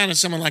out and signing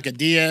someone like a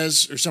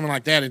Diaz or someone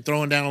like that and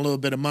throwing down a little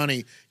bit of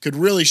money could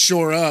really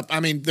shore up.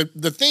 I mean,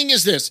 the thing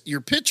is this: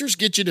 your pitchers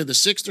get you to the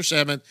 6th or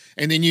 7th,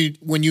 and then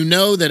when you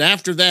know that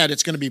after that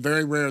it's going to be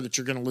very rare that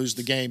you're going to lose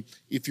the game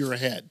if you're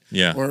ahead.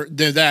 Yeah. Or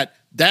that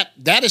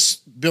is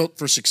built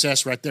for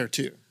success right there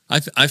too. I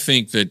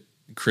think that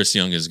Chris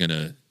Young is going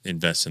to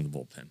invest in the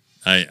bullpen.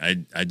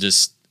 I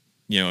just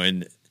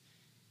and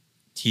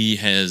he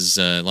has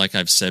like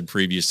I've said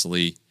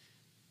previously.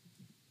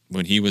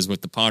 When he was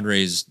with the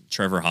Padres,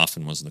 Trevor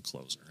Hoffman was the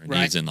closer, and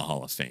he's in the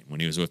Hall of Fame. When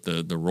he was with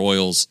the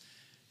Royals,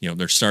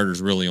 their starters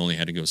really only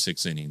had to go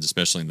 6 innings,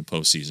 especially in the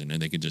postseason,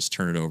 and they could just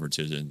turn it over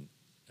to an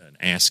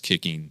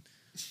ass-kicking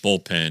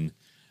bullpen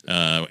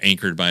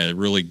anchored by a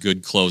really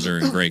good closer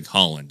in Greg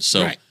Holland.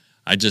 So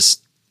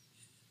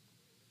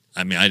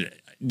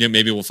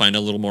maybe we'll find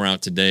a little more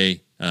out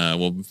today.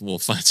 We'll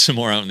find some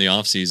more out in the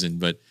offseason,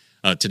 but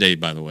today,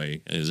 by the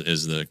way,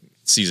 is the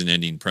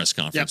season-ending press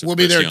conference. Yeah, we'll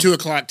be there at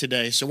 2:00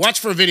 today. So watch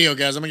for a video,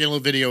 guys. I'm gonna get a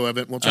little video of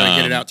it. We'll try to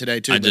get it out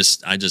today too. I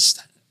just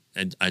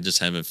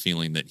have a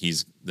feeling that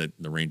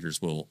the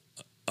Rangers will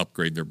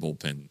upgrade their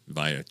bullpen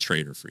via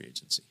trade or free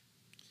agency.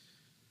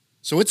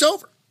 So it's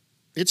over.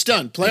 It's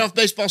done. Playoff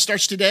baseball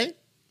starts today.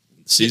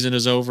 Season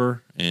is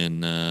over,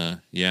 and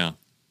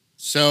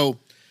So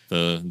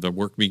the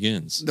work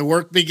begins. The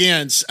work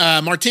begins.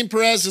 Martin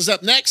Perez is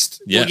up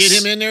next. Yes. We'll get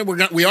him in there.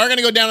 We are going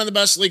to go down in the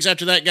bus leagues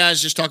after that,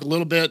 guys. Just talk a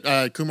little bit.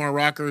 Kumar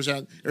Rockers,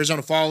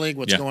 Arizona Fall League,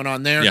 what's going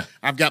on there. Yeah.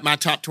 I've got my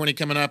top 20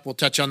 coming up. We'll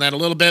touch on that a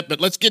little bit.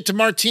 But let's get to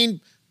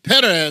Martin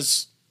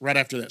Perez right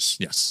after this.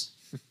 Yes.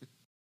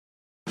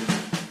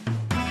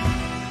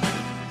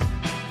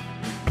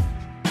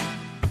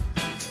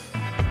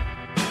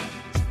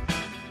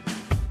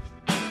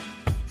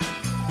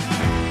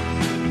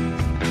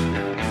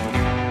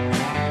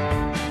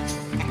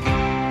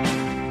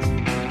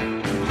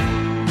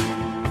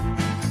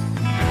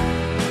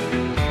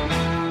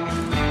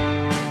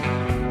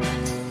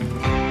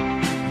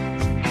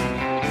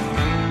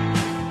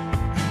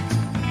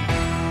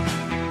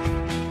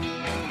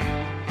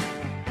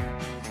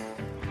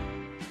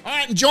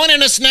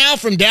 Joining us now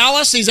from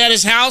Dallas. He's at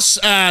his house.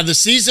 The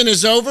season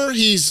is over.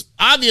 He's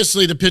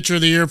obviously the pitcher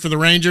of the year for the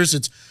Rangers.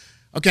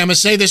 I'm going to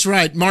say this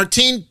right.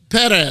 Martin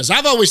Perez.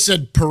 I've always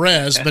said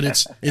Perez, but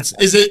is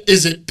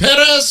it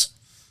Perez?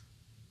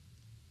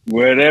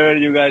 Wherever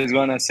you guys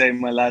want to say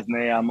my last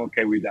name, I'm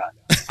okay with that.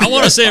 I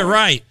want to say it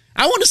right.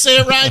 I want to say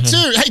it right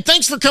too. Hey,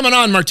 thanks for coming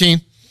on,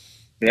 Martin.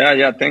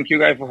 Yeah. Thank you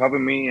guys for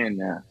having me, and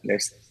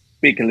let's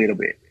speak a little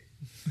bit.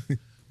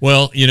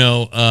 Well,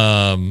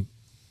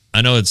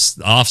 I know it's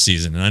off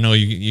season, and I know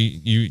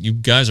you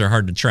guys are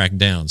hard to track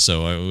down,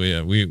 so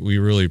we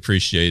really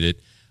appreciate it.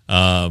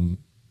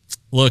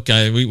 Look,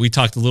 we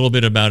talked a little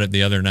bit about it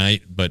the other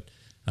night, but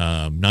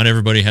not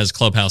everybody has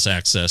clubhouse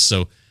access.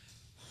 So,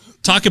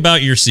 talk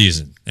about your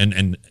season,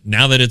 and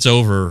now that it's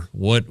over,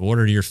 what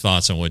are your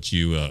thoughts on what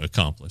you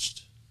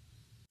accomplished?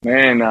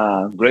 Man,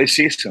 great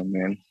season,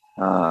 man.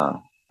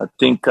 I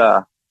think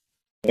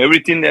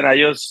everything that I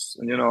just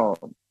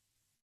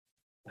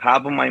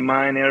have on my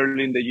mind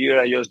early in the year,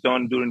 I just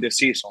done during the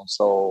season.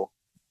 So,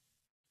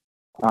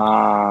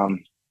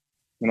 I'm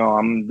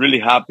really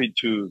happy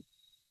to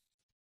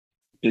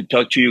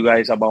talk to you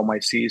guys about my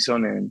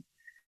season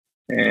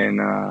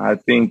and I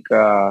think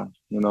I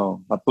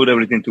put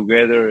everything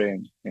together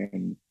and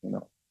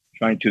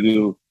trying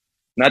to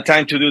not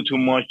trying to do too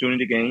much during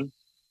the game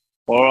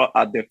or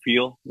at the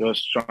field,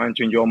 just trying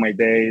to enjoy my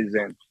days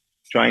and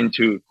trying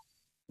to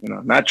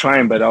not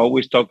trying, but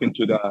always talking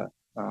to the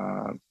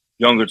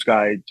younger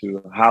guy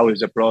to how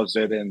is the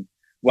process and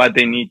what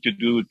they need to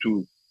do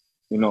to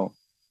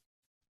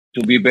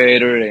to be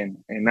better and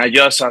not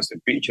just as a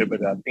pitcher,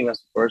 but I think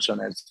as a person,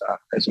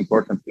 it's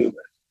important too.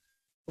 But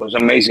it was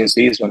an amazing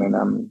season, and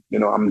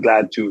I'm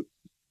glad to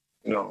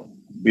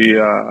be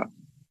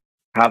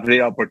have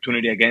the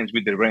opportunity against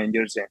with the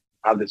Rangers and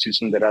have the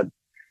season that I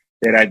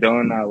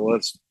done. That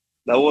was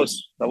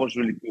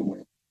really cool,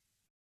 man.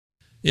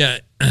 Yeah,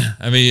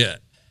 I mean,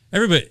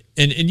 everybody,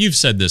 and you've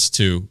said this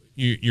too.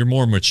 You're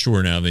more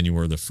mature now than you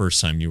were the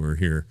first time you were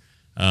here.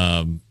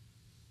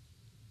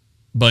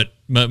 But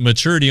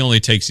maturity only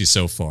takes you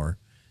so far.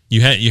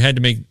 You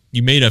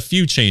made a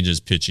few changes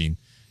pitching.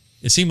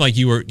 It seemed like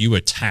you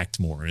attacked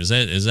more. Is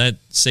that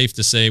safe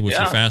to say with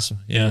your fast?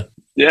 Yeah.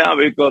 Yeah,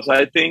 because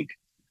I think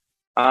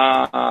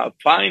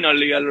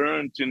finally I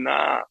learned to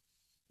not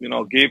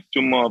give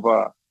too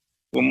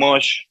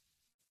much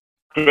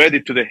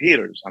credit to the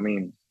hitters. I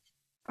mean,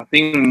 I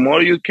think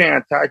more you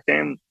can attack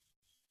them,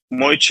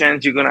 more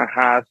chance you're gonna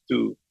have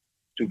to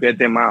get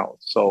them out.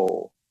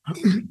 So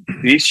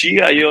this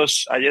year I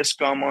just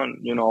come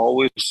on,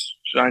 always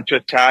trying to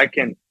attack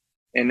and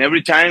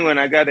every time when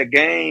I got a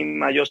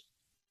game, I just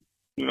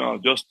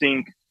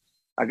think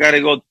I gotta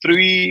go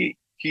 3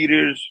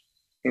 hitters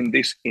in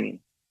this inning.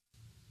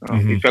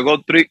 If I go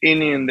 3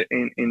 innings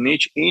in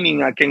each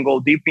inning, I can go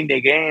deep in the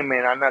game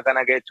and I'm not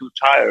gonna get too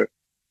tired.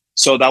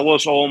 So that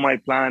was all my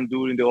plan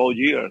during the whole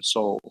year.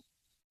 So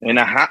and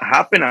it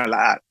happened a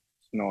lot.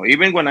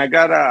 Even when I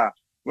got a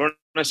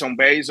runners on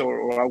base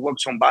or I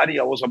worked somebody,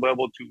 I was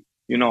able to,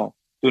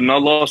 to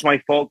not lose my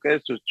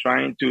focus, to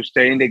trying to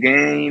stay in the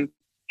game,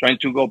 trying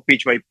to go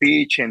pitch by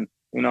pitch, and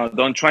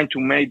don't trying to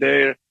make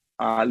their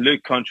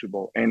look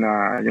comfortable. And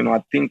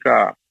I think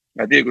I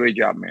did a great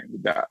job, man,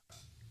 with that.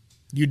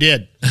 You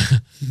did.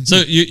 So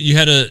you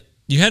had a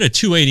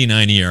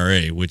 2.89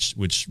 ERA,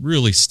 which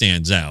really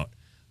stands out.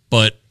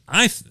 But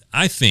I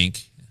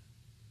think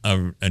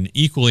an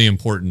equally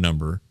important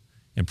number,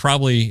 and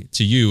probably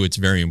to you it's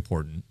very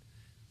important,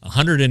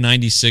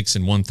 196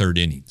 and 1/3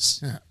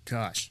 innings. Oh,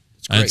 gosh.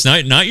 It's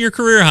not your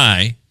career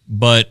high,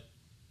 but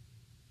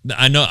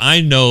I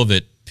know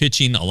that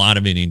pitching a lot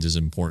of innings is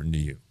important to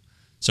you.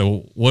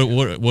 So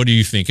what do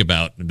you think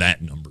about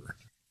that number?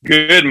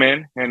 Good,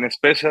 man, and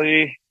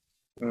especially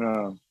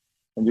when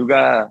you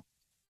got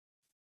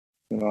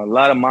a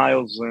lot of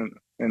miles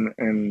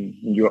in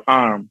your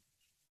arm,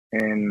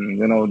 and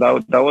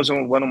that was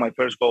one of my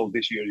first goals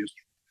this year, just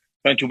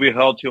trying to be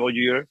healthy all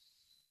year,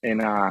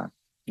 and I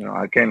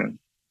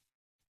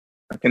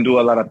can do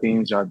a lot of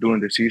things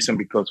during the season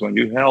because when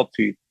you're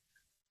healthy,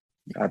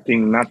 I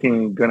think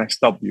nothing gonna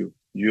stop you.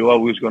 You're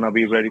always gonna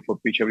be ready for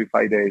pitch every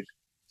 5 days,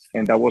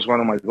 and that was one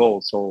of my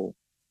goals. So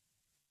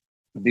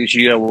this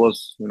year I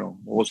was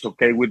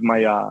okay with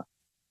my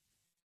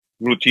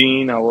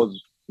routine. I was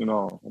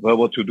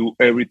able to do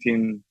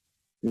everything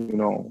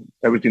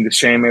the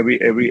same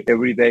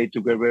every day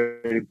to get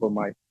ready for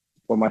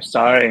my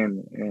start,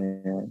 and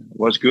it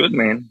was good,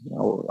 man.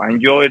 I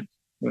enjoyed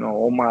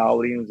all my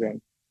outings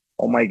and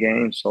all my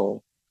games,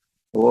 so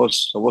it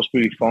was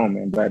pretty fun,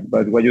 man.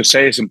 But what you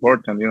say is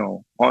important.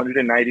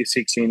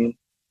 196 innings,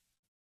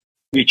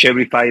 pitch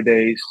every 5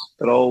 days,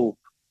 throw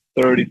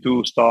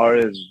 32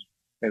 stars.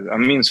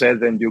 Says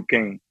then you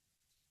can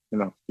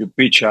you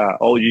pitch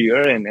all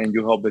year and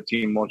you help the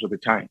team most of the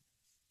time.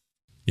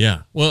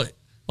 Yeah, well,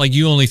 like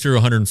you only threw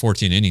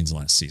 114 innings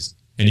last season,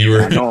 and you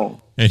were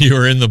and you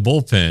were in the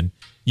bullpen.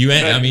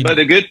 But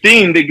the good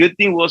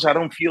thing was I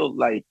don't feel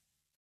like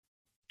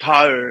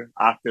tired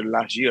after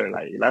last year.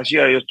 Like last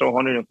year I just throw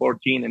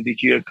 114, and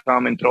this year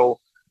come and throw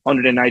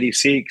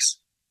 196.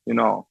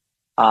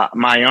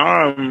 My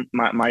arm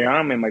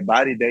and my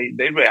body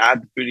they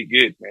react pretty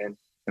good, man.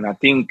 And I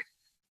think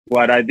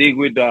what I did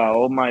with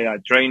all my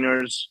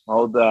trainers,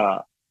 all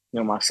the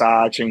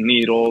massage and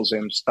needles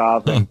and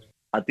stuff, and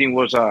I think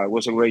was a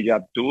great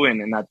job too.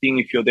 And I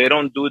think if they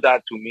don't do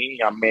that to me,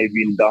 I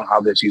maybe don't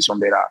have the season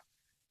that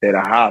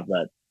I have.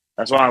 But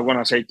that's why I want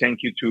to say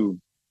thank you to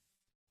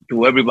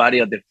everybody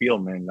at the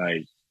field, man.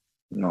 Like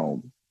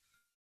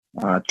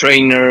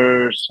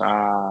trainers,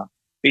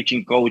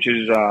 pitching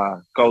coaches,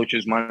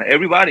 man,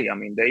 everybody. I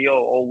mean, they are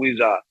always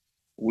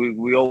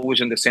we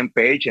always on the same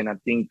page, and I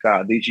think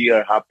this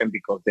year happened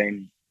because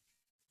then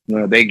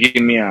they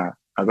give me a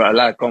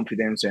lot of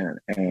confidence and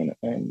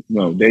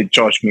they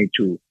trust me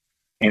to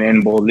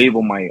and believe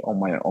on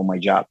my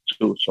job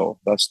too. So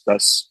that's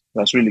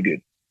really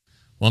good.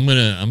 Well,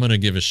 I'm gonna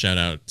give a shout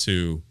out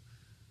to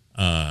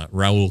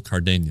Raul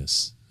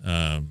Cardenas.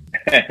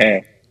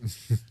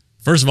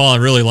 First of all, I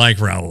really like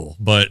Raul,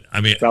 but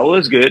I mean Raul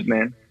is good,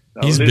 man.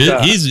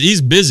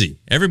 He's busy.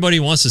 Everybody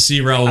wants to see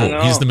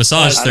Raul. He's the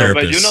massage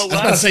therapist. But you know what? I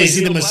was about to say, is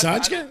he the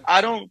massage guy? I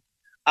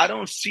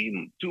don't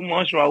see too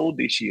much Raul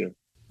this year.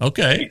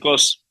 Okay.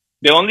 Because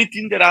The only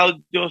thing that I'll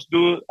just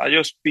do, I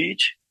just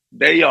pitch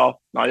day off.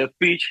 No, I just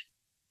pitch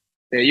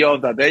day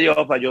off. The day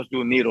off, I just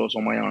do needles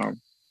on my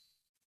arm.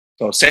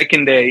 So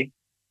second day,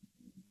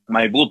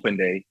 my bullpen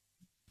day,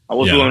 I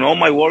was doing all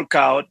my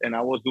workout and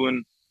I was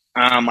doing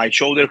my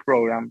shoulder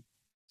program.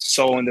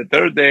 So on the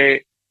third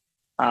day,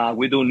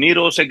 we do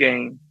needles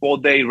again,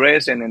 4-day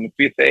rest, and then the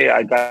fifth day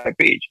I got a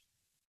pitch.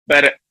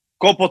 But a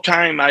couple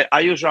times I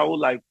use Raul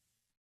like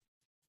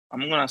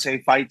I'm gonna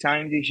say 5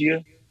 times this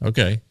year.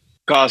 Okay.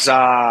 Because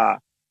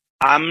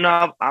I'm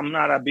not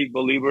a big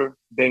believer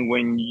that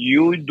when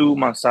you do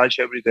massage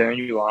every day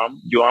on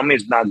your arm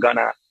is not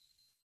gonna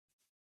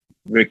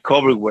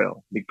recover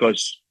well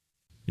because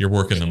you're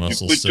working the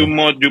muscles. You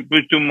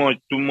put too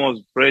much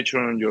pressure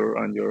on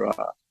your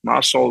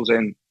muscles,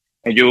 and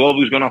you're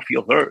always gonna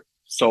feel hurt.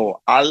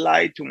 So I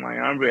like to my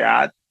arm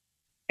react,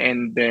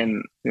 and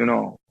then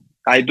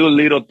I do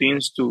little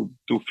things to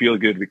feel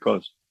good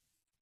because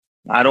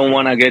I don't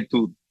want to get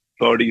to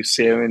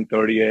 37,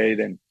 38,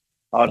 and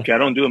okay, I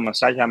don't do a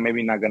massage. I'm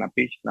maybe not gonna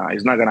pitch. No,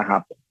 it's not gonna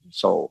happen.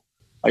 So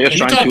I just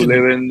trying to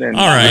live in and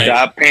with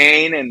that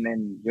pain, and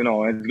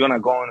it's gonna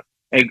go on.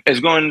 It's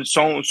going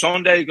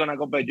Sunday. It's gonna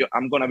go, but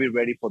I'm gonna be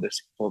ready for this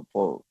for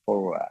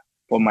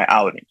my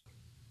outing.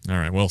 All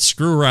right. Well,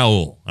 screw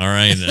Raul. All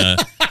right.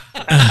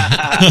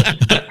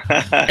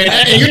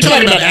 And you're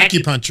talking about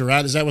acupuncture,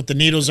 right? Is that what the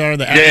needles are?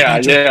 The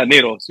acupuncture?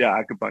 Needles.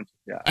 Yeah, acupuncture.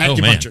 Yeah,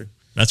 acupuncture. Oh, man.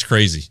 That's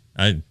crazy.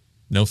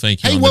 No,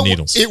 thank you on the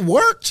needles. It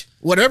worked.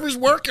 Whatever's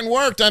worked.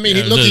 I mean,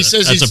 he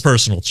says that's a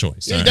personal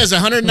choice. He does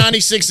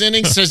 196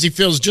 innings, says he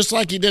feels just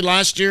like he did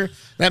last year.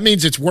 That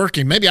means it's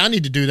working. Maybe I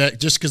need to do that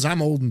just because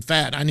I'm old and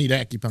fat. I need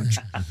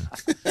acupuncture.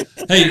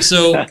 Hey,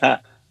 so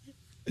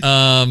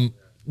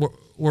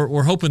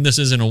we're hoping this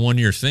isn't a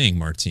 1-year thing,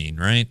 Martin,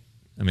 right?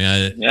 I mean,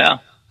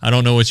 I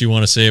don't know what you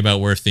want to say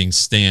about where things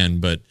stand,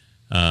 but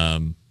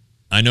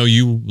I know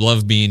you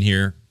love being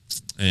here,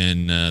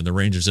 and the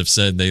Rangers have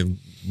said they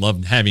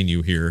loved having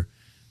you here.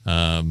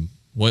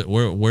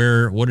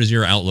 What is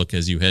your outlook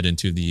as you head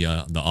into the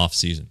off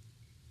season?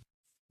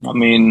 I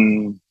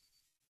mean,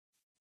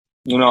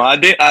 I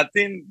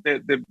think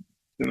that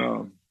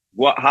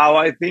how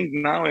I think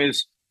now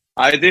is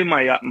I did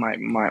my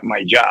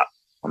job.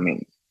 I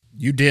mean,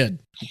 you did.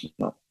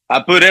 I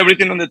put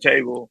everything on the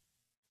table,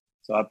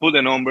 so I put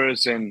the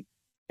numbers and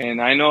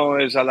I know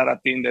there's a lot of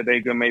things that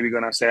they're maybe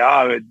gonna say.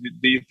 Oh,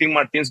 do you think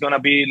Martin's gonna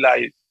be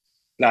like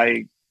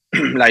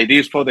like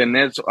this for the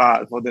next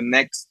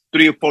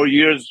 3 or 4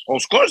 years?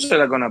 Of course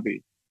they're gonna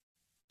be.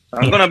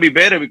 I'm gonna be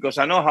better because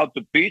I know how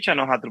to pitch, I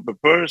know how to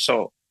prepare.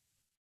 So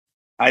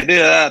I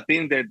did a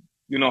thing that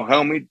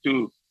helped me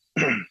to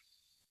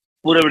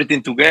put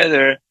everything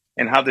together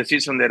and have the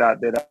season that I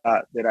that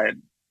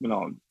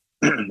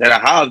I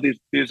have this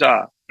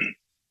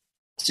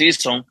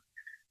season.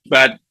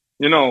 But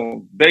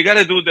they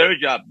gotta do their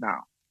job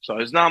now. So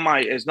it's not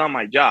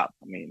my job.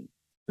 I mean,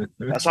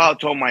 that's how I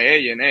told my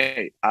agent,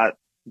 hey,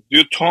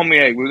 you told me,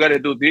 hey, we got to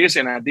do this,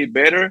 and I did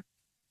better.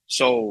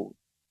 So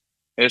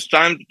it's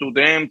time to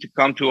them to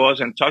come to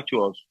us and talk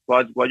to us.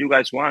 What you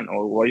guys want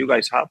or what you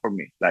guys have for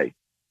me? Like,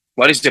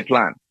 what is the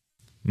plan?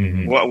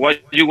 Mm-hmm.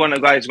 What you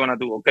guys gonna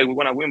do? Okay, we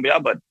want to win,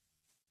 but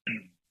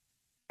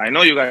I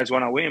know you guys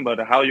want to win, but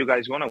how you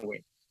guys want to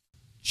win?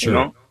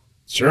 Sure.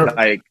 Sure.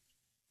 Like,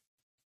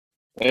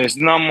 it's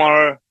not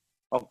more,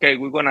 okay,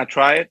 we're gonna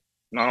try it.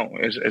 No,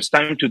 it's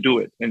time to do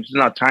it. And it's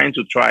not time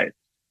to try it.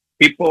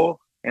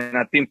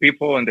 I think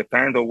people and the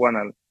fans don't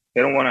want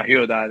to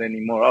hear that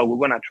anymore. Oh, we're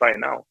going to try it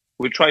now.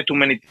 We tried too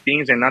many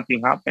things and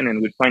nothing happened.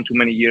 And we tried too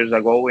many years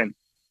ago and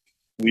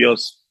we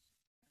just,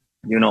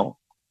 don't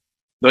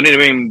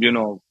even,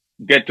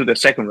 get to the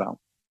second round.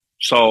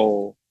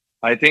 So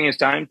I think it's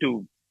time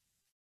to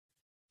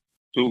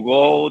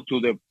go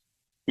to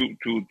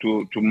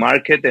to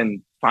market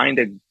and find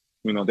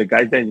the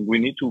guys that we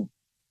need to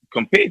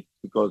compete,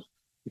 because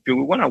if we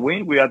want to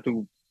win, we have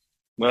to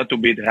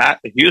beat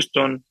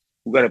Houston.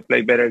 We got to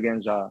play better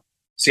against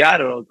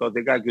Seattle because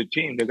they got a good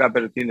team. They got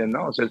better team than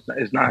us.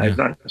 It's not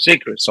a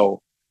secret.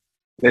 So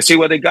let's see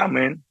what they got,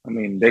 man. I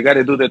mean, they got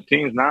to do their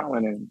things now,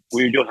 and then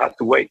we just have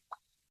to wait.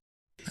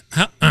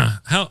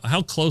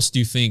 How close do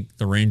you think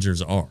the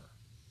Rangers are?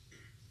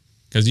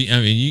 Because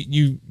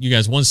you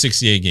guys won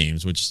 68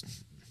 games, which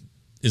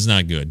is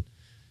not good.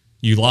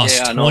 You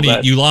lost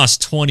 20. You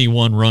lost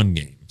 21 run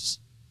games.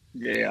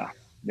 Yeah.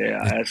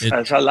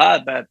 That's a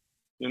lot, but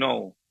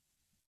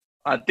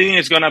I think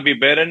it's gonna be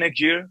better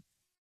next year.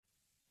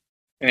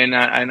 And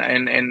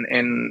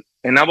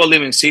I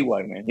believe in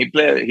CY, man. He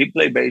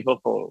played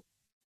baseball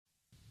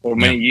for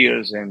many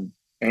years, and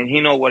he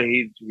know what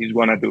he's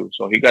gonna do.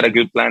 So he got a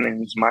good plan in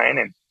his mind,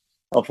 and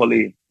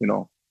hopefully,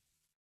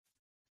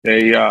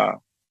 they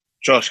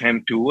trust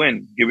him too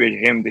and give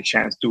him the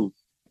chance to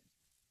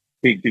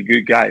pick the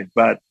good guy.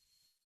 But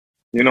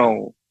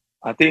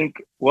I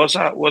think was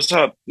a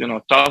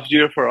tough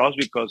year for us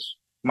because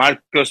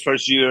Marcos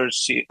first year,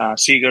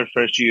 Seager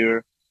first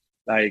year,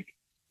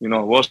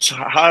 was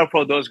hard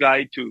for those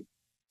guys to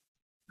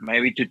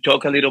maybe to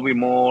talk a little bit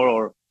more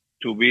or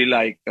to be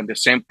like on the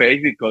same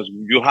page because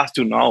you have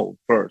to know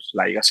first,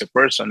 like as a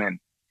person. And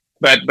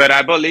but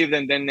I believe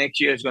that then next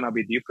year is gonna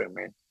be different,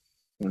 man.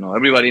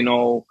 Everybody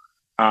know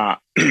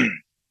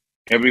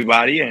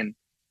everybody, and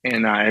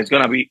it's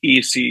gonna be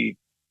easy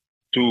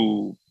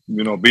to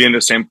be in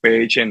the same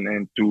page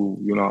and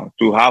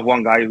to have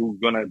one guy who's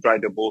gonna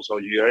drive the Bulls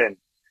all year,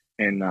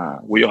 and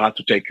we all have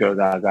to take care of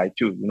that guy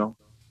too.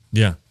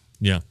 Yeah.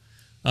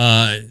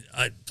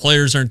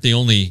 Players aren't the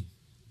only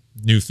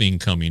new thing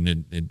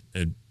coming.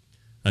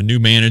 A new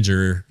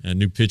manager, a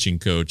new pitching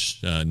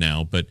coach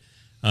now. But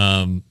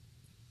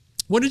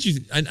what did you?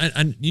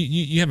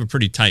 You have a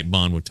pretty tight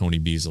bond with Tony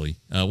Beasley.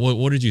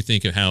 What did you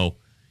think of how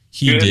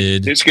he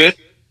did? It's good.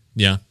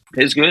 Yeah,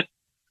 it's good.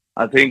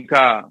 I think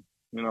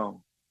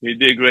he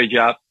did a great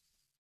job.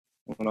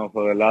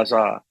 For the last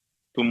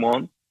 2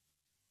 months.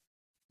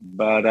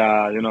 But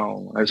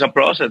it's a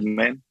process,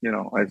 man.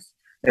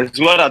 It's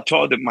what I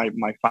told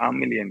my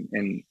family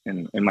and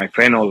my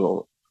friends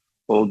or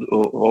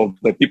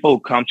the people who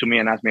come to me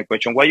and ask me a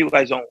question. Why you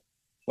guys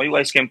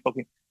can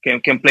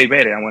play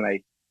better? And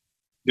when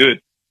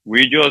dude,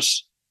 we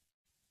just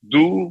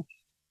do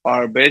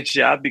our best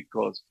job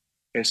because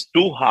it's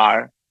too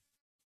hard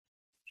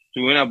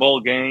to win a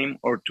ball game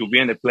or to be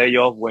in the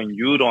playoff when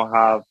you don't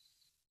have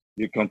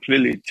the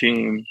completely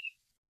team,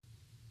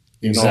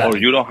 or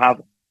you don't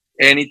have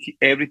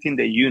everything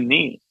that you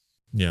need.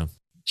 Yeah.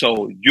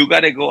 So you got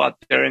to go out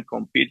there and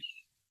compete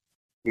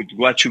with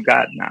what you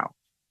got now.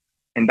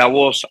 And that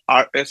was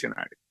our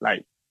scenario.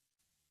 Like,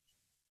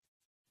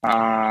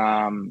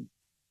 a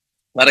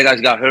lot of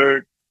guys got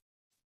hurt.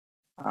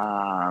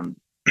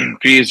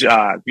 Chris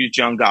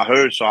Young got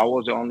hurt, so I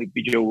was the only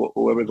pitcher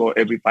who ever go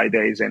every 5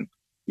 days. And,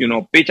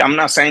 pitch, I'm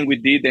not saying we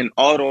did, and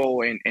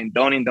Otto and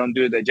Donnie don't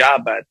do the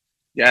job, but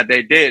yeah,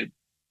 they did.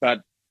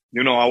 But,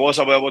 I was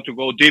able to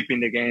go deep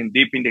in the game,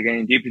 give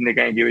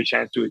a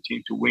chance to a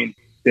team to win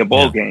the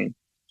ball game.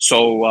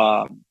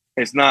 So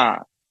it's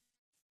not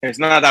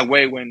that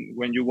way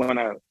when you want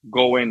to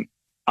go in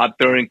out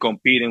there and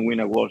compete and win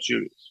a World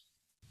Series.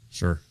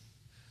 Sure.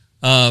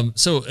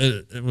 So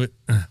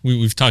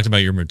we've talked about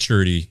your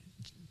maturity,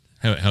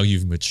 how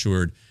you've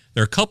matured.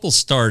 There are a couple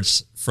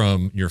starts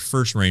from your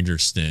first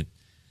Rangers stint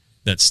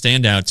that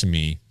stand out to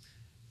me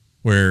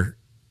where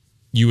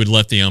you would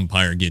let the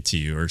umpire get to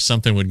you or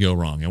something would go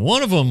wrong. And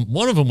one of them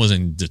was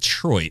in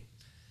Detroit.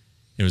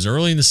 It was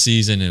early in the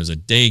season. It was a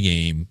day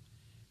game,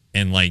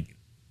 and it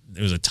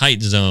was a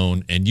tight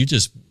zone, and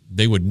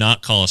they would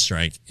not call a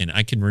strike. And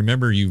I can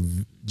remember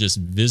you just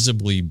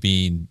visibly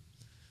being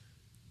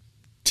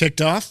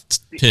ticked off,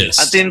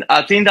 pissed. I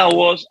think that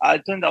was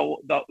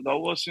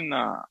in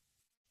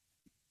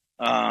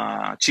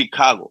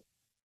Chicago.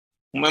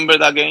 Remember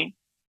that game?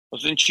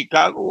 Was it in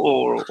Chicago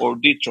or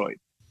Detroit?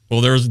 Well,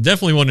 there was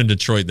definitely one in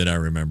Detroit that I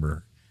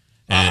remember.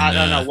 And, I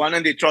don't know. One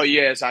in Detroit,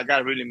 yes. I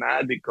got really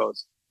mad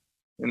because,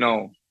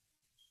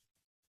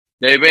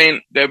 they've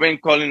been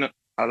calling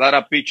a lot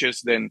of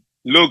pitches then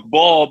look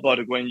ball,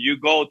 but when you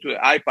go to the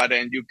iPad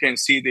and you can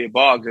see the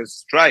box, it's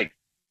strike.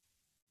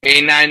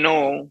 And I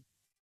know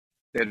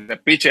that the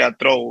pitcher I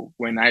throw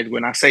when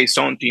I say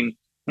something,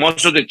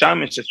 most of the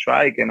time it's a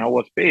strike, and I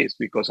was pissed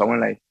because I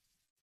went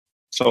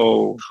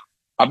so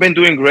I've been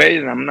doing great,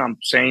 and I'm not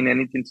saying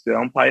anything to the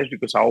umpires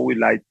because I always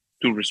like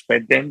to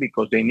respect them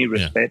because they need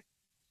respect. Yeah.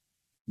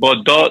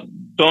 But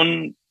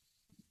don't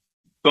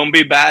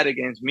be bad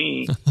against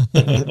me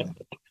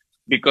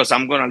because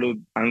I'm not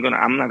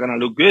gonna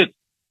look good.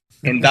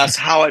 And that's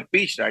how I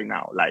pitch right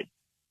now. Like,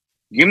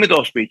 give me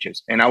those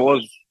pitches. And I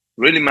was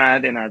really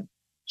mad, and I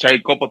said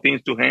a couple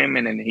things to him,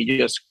 and then he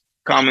just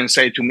come and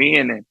say to me,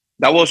 and then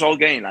that was all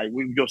game. Like,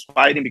 we were just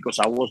fighting because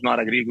I was not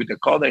agreeing with the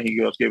call, and he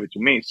just gave it to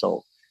me.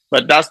 So,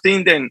 but that's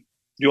thing then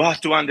you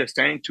have to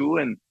understand too,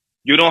 and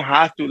you don't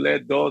have to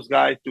let those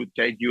guys to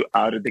take you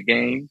out of the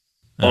game,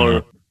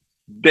 or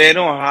they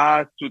don't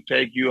have to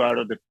take you out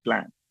of the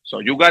plan. So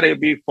you got to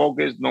be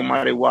focused no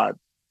matter what.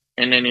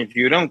 And then if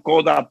you don't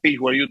call that pitch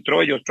where you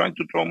throw, you're trying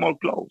to throw more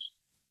close,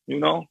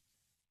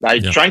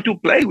 trying to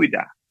play with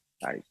that.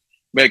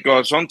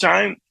 Because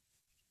sometimes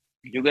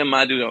you get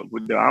mad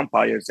with the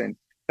umpires, and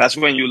that's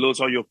when you lose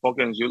all your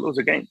focus and you lose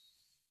the game.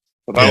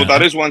 So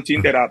that is one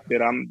thing that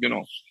I'm,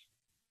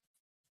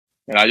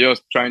 and I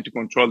just trying to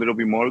control a little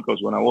bit more,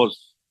 because when I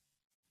was,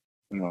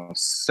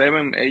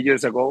 7-8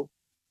 years ago,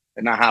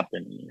 it not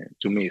happened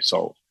to me.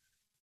 So,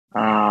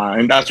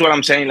 and that's what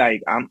I'm saying.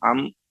 Like,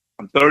 I'm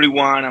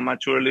 31. I'm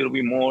mature a little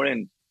bit more,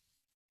 and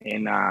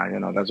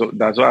that's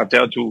what I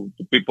tell to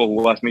people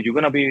who ask me, "You're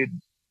gonna be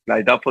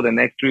like that for the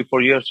next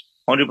 3-4 years?"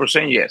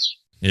 100% yes.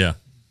 Yeah.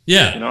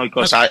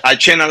 Because I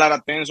change a lot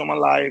of things in my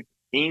life,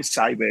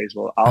 inside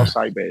baseball,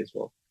 outside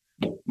baseball.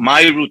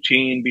 My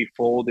routine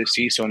before the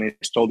season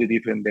is totally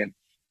different than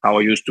how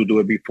I used to do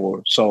it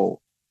before. So,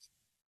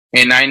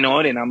 and I know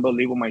it, and I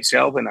believe in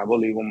myself, and I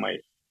believe in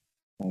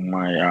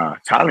my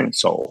talent.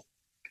 So,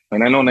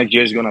 and I know next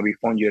year is gonna be a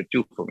fun year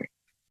too for me.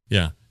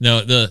 Yeah.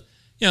 No,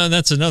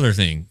 that's another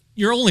thing.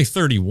 You're only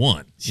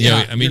 31.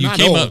 Yeah. I mean,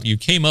 you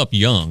came up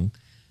young.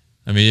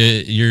 I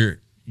mean, you're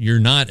you're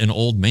not an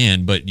old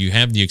man, but you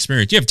have the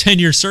experience. You have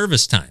 10-year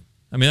service time.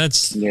 I mean,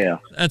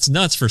 that's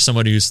nuts for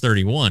somebody who's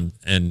 31.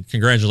 And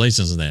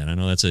congratulations on that. I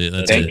know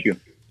Thank you.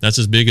 That's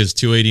as big as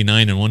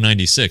 289 and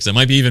 196. That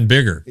might be even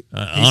bigger,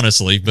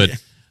 honestly. But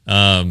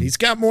he's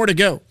got more to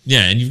go.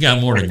 Yeah, and you've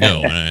got more to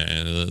go.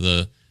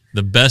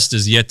 The best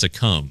is yet to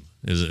come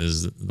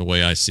is the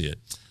way I see it.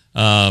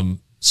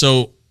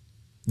 So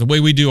the way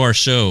we do our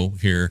show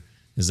here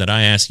is that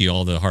I ask you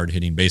all the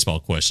hard-hitting baseball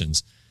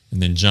questions,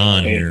 and then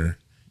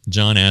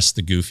John asks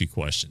the goofy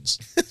questions.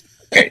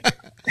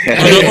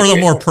 or the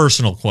more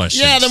personal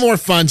questions. Yeah, the more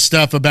fun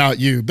stuff about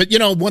you. But,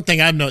 one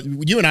thing I've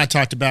known, you and I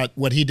talked about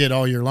what he did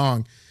all year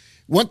long.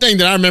 One thing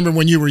that I remember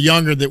when you were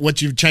younger that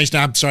what you've changed,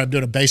 I'm sorry, I'm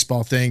doing a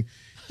baseball thing.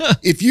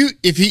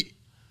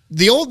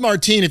 The old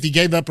Martin, if he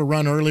gave up a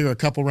run early or a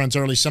couple runs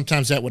early,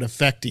 sometimes that would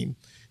affect him.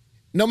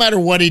 No matter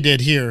what he did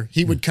here,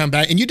 he would come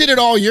back. And you did it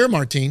all year,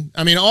 Martin.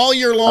 I mean, all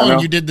year long,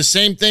 you did the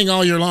same thing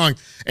all year long.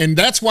 And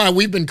that's why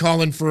we've been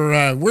calling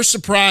for, we're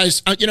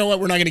surprised. You know what?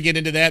 We're not going to get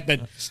into that.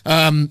 But,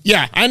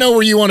 yeah, I know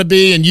where you want to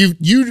be, and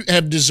you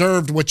have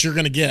deserved what you're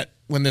going to get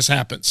when this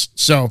happens.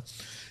 So,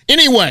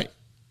 anyway,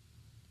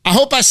 I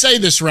hope I say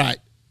this right.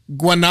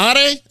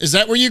 Guanare, is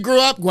that where you grew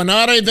up?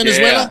 Guanare,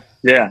 Venezuela?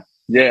 Yeah.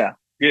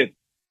 Good.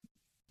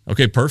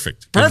 Okay,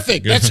 perfect.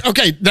 Perfect.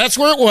 That's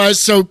where it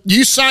was. So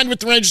you signed with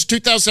the Rangers in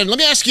 2007. Let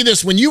me ask you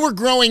this. When you were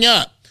growing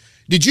up,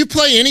 did you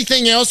play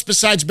anything else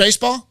besides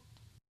baseball?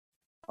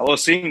 I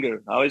was a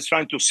singer. I was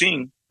trying to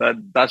sing.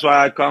 That's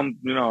why I come,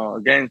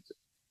 against,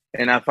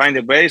 and I find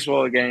the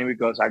baseball game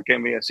because I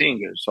can be a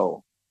singer.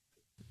 So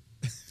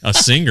a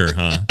singer,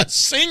 huh? A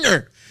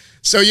singer.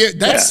 So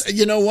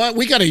you know what?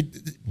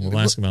 We'll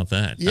ask about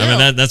that. Yeah. I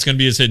mean, that's going to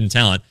be his hidden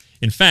talent.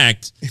 In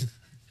fact,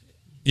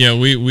 yeah,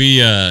 we'll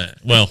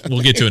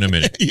get to it in a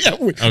minute. Yeah,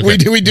 we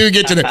do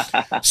get to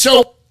that.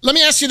 So let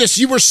me ask you this.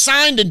 You were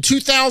signed in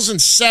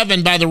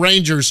 2007 by the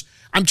Rangers.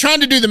 I'm trying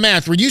to do the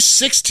math. Were you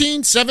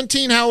 16,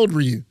 17? How old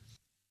were you?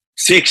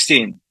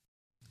 16.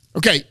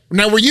 Okay.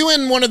 Now, were you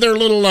in one of their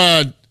little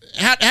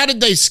how did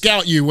they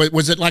scout you?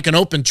 Was it like an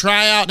open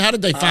tryout? How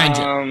did they find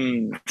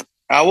you?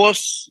 I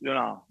was,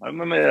 I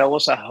remember that I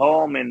was at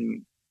home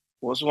and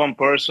was one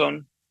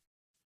person.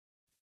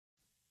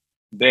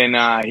 Then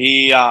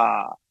he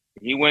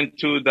went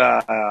to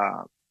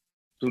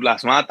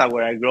Las Matas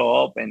where I grew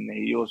up, and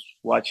he was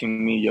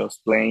watching me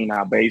just playing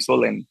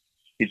baseball, and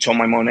he told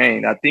my mom,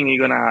 hey, I think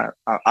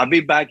I'll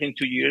be back in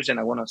 2 years and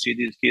I want to see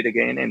this kid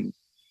again. And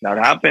that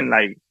happened.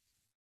 Like,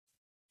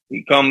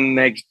 he come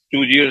next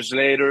 2 years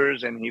later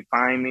and he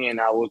find me,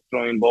 and I was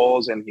throwing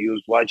balls, and he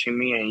was watching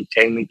me, and he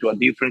take me to a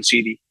different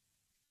city.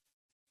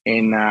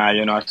 And,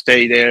 I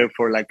stayed there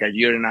for like a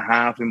year and a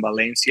half in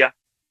Valencia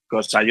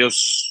because I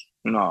just,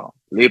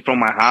 live from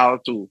my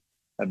house to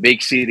a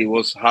big city.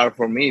 Was hard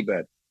for me,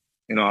 but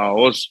I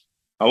was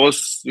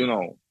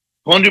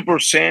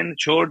 100%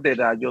 sure that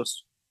I'm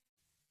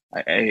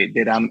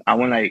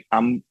 100%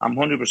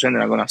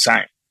 that I'm gonna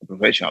sign a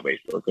professional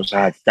baseball because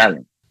I have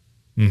talent,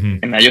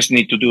 and I just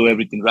need to do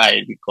everything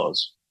right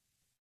because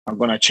I'm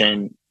gonna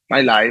change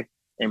my life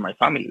and my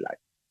family life.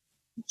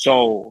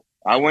 So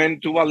I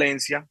went to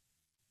Valencia.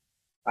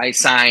 I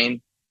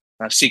signed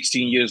at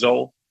 16 years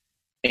old,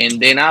 and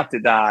then after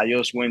that, I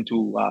just went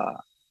to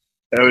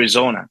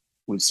Arizona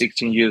with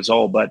 16 years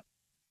old, but it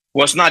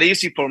was not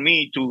easy for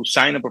me to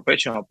sign a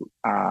professional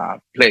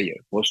player.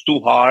 It was too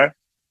hard. It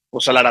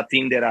was a lot of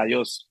things that I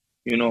just,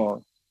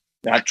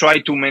 I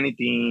tried too many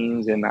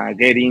things, and I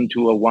get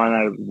into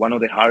one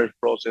of the hardest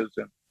processes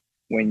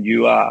when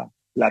you are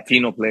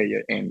Latino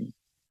player.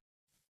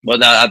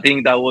 But I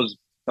think that was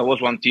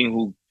one thing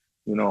who,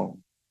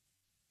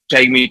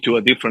 take me to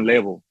a different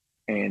level,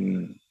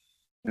 and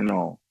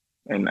I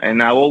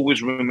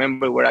always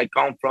remember where I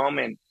come from,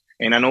 and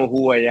I know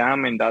who I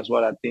am, and that's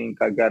what I think.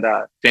 I got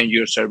a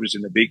 10-year service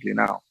in the big league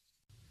now.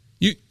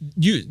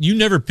 You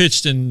never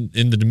pitched in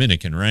the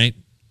Dominican, right?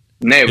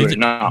 Never.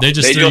 No. They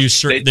just threw you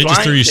straight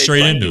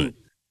into it.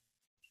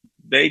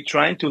 They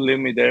trying to leave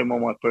me there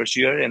my first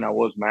year, and I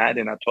was mad,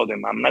 and I told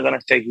them I'm not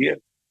gonna stay here.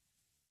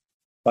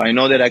 But I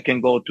know that I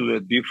can go to a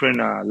different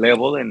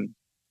level, and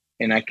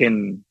I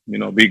can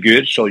be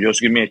good. So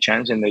just give me a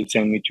chance, and they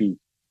send me to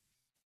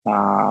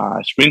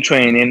spring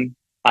training.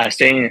 I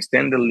stay in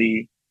extended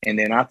league. And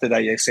then after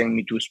that, they sent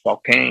me to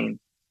Spokane.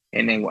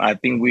 And then I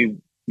think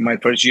my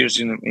first years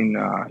in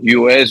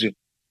U.S.,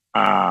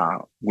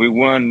 we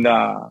won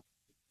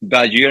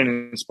that year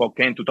in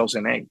Spokane,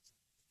 2008.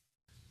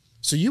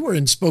 So you were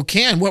in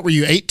Spokane. What were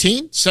you,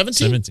 18,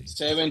 17?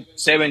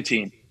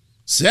 17.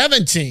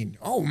 17.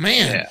 Oh,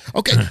 man. Yeah.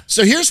 Okay,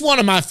 so here's one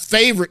of my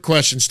favorite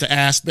questions to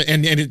ask,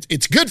 and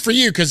it's good for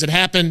you because it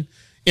happened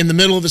in the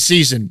middle of the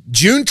season.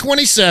 June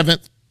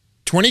 27th,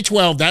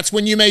 2012, that's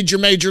when you made your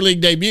major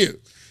league debut.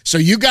 So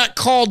you got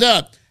called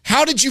up.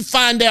 How did you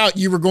find out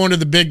you were going to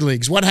the big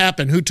leagues? What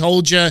happened? Who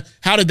told you?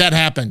 How did that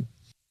happen?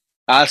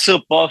 I was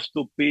supposed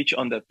to pitch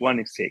on the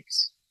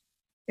 26th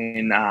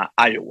in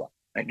Iowa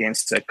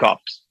against the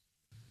Cubs.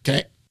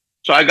 Okay.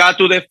 So I got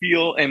to the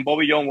field, and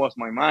Bobby Jones was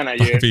my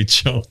manager. Bobby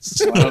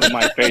Jones, one of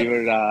my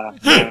favorite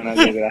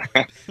managers.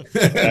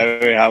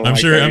 I'm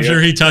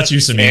sure he taught you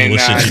some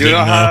English. And you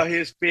know how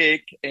he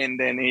speak, and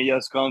then he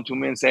just come to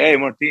me and say, "Hey,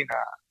 Martina,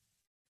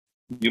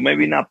 you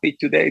maybe not pitch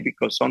today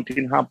because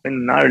something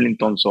happened in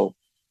Arlington, so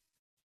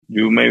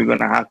you maybe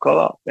gonna have call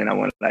up." And I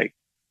went like,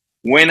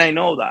 "When I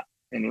know that,"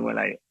 and he went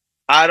like,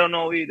 "I don't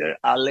know either.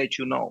 I'll let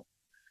you know."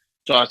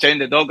 So I sent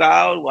the dog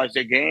out, watched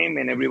the game,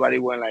 and everybody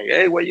went like,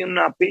 "Hey, why you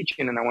not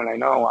pitching?" And I went like,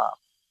 "No,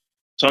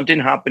 something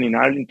happened in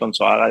Arlington."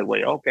 So I like,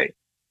 "Wait, okay."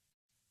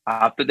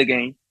 After the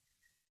game,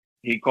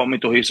 he called me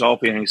to his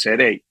office and he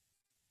said, "Hey,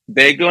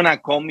 they're gonna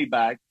call me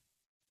back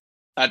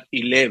at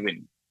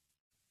 11.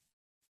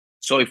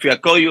 So if I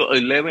call you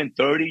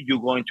 11:30,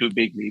 you're going to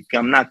big league. If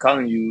I'm not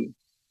calling you,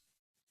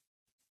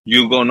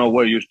 you gonna know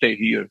where you stay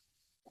here."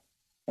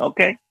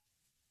 Okay.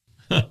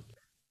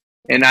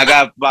 And I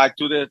got back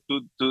to the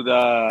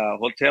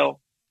hotel.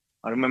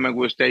 I remember we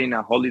were staying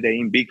at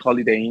big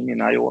Holiday Inn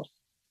in Iowa.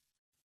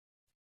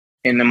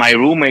 And my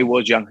roommate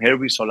was Jan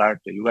Hervey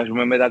Solarte. You guys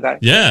remember that guy?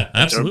 Yeah,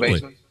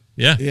 absolutely.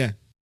 Yeah.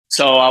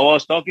 So I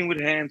was talking with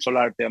him,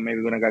 Solarte. I'm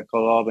maybe gonna get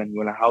called up, and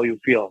like, "How you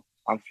feel?"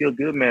 "I feel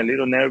good, man. A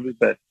little nervous,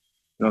 but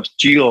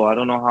chill. I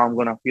don't know how I'm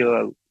gonna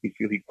feel if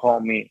he call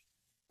me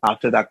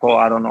after that call.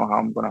 I don't know how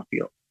I'm gonna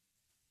feel."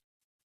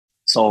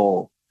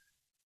 So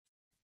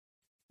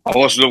I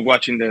was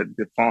watching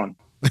the phone.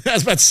 I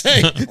was about to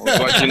say. I was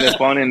watching the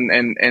phone,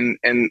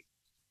 and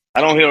I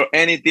don't hear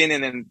anything.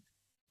 And then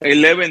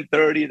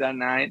 11:30 that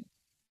night,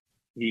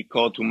 he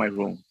called to my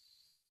room.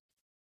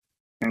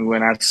 And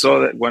when I saw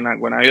that, when I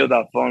heard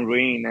that phone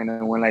ring, and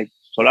I went like,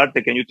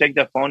 "Solarte, can you take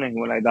the phone?" And he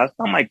went like, "That's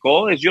not my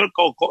call. It's your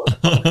call.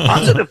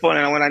 Answer the phone."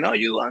 And I went like, "No,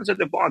 you answer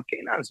the phone. I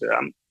can't answer.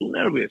 I'm too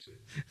nervous."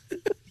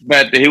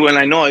 But he went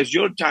like, "No, it's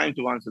your time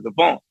to answer the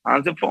phone.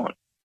 Answer the phone."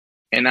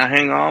 And I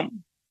hang up,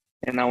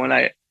 and I went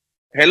like,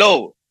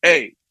 "Hello,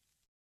 hey,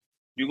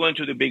 you're going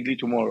to the big league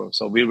tomorrow,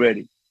 so be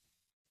ready.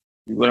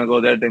 You're gonna go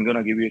there. They're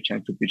gonna give you a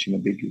chance to pitch in the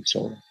big league."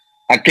 So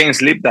I can't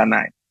sleep that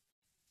night.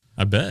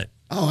 I bet.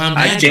 Oh,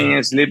 I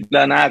can't sleep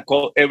that night. I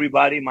call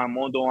everybody. My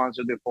mom don't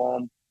answer the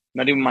phone.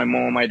 Not even my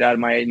mom, my dad,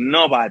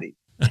 nobody.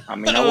 I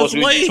mean, I was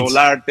with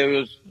Solarte. I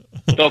was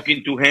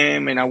talking to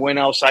him, and I went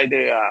outside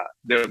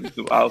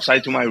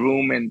outside to my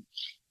room, and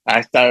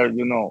I started,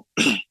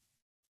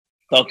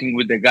 talking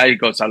with the guy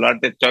because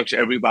Solarte talks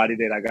everybody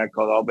that I got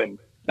called up, and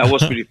that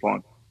was pretty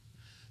fun.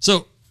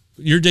 So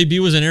your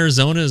debut was in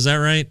Arizona, is that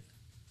right?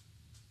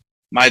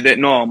 My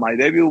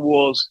debut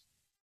was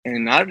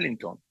in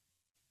Arlington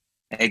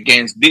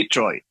against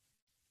Detroit.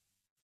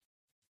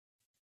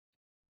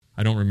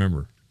 I don't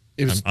remember.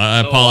 I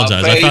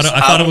apologize. I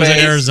thought it was in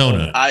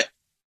Arizona.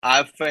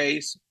 I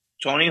faced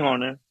Tony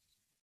Horner,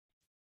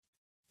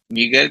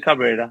 Miguel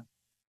Cabrera,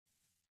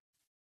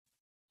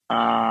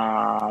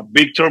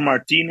 Victor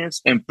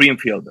Martinez, and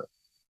Prienfielder.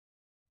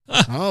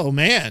 Oh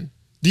man!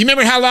 Do you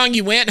remember how long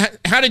you went?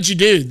 How did you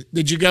do?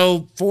 Did you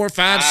go 4,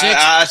 5,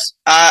 6?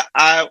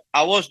 I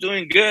was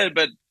doing good,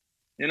 but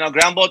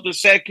ground ball to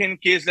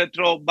second,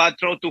 Kisler bat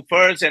throw to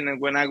first,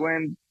 and when I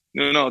went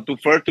to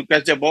first to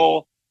catch the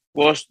ball,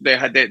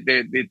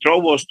 the throw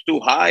was too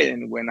high,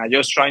 and when I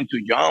just trying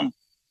to jump,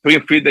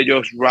 Prienfielder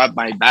just grabbed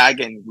my bag,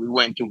 and we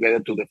went together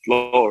to the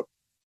floor.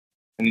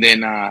 And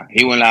then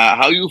he went like,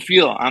 "How you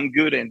feel?" "I'm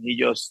good," and he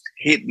just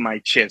hit my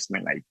chest,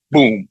 man, like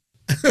boom.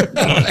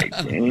 I'm like,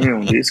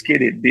 damn, this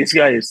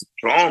guy is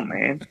strong,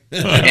 man.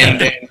 And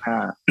then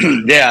I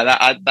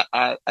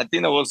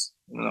think that was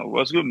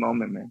was a good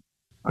moment, man.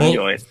 I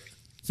enjoy it.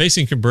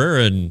 Facing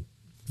Cabrera and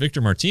Victor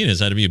Martinez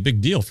had to be a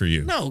big deal for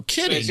you. No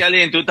kidding.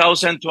 Especially in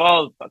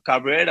 2012,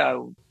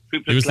 Cabrera,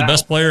 he was the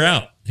best player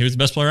out. He was the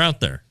best player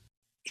out there.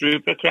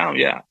 Triple Crown,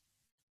 yeah.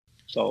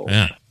 So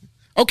yeah.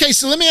 Okay,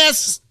 so let me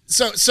ask.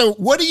 So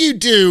what do you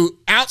do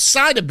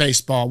outside of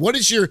baseball?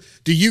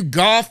 Do you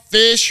golf,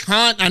 fish,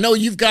 hunt? I know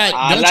you've got,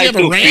 don't you have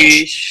a ranch?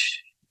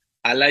 Fish.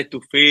 I like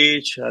to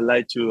fish. I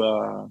like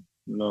to,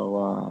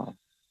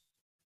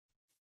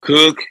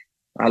 cook.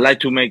 I like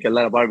to make a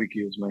lot of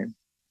barbecues, man.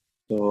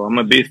 So I'm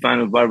a big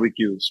fan of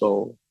barbecue.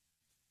 So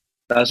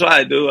that's what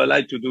I do. I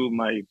like to do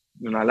I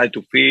like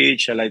to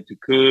fish. I like to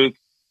cook.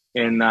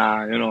 And,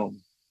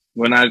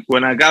 when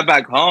I got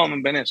back home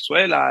in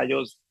Venezuela, I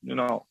just,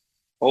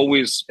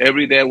 always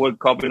every day I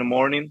wake up in the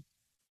morning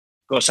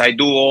because I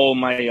do all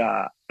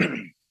my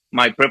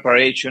my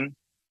preparation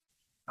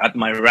at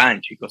my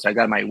ranch because I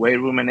got my weight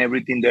room and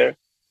everything there.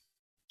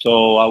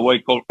 So I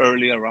wake up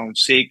early around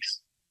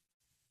 6,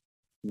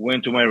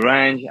 went to my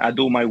ranch, I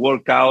do my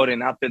workout,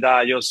 and after that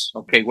I just,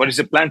 okay, what is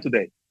the plan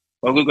today?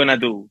 What we're gonna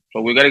do?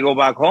 So we gotta go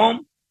back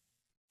home,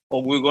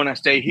 or we're gonna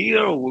stay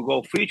here, or we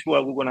go fish.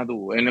 What we're gonna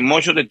do? And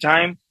most of the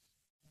time,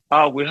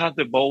 we have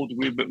the boat.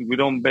 We've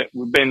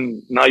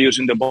been not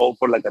using the boat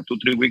for like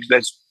 2-3 weeks.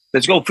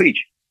 Let's go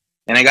fish.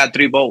 And I got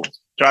 3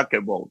 boats,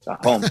 tracker boats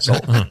at home. So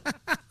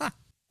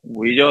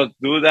we just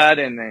do that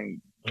and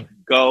then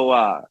go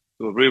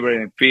to a river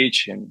and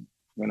fish, and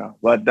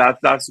But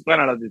that's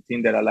kind of the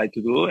thing that I like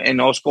to do.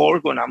 And of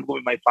course, when I'm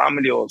with my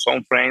family or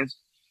some friends,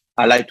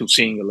 I like to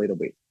sing a little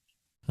bit.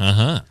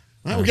 Well,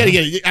 we got to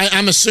get it.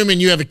 I'm assuming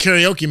you have a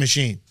karaoke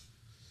machine.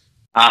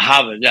 I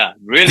have it, yeah.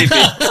 Really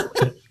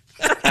big.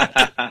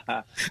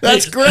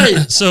 That's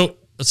great. So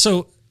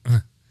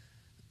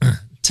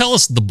tell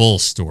us the bull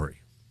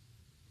story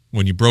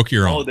when you broke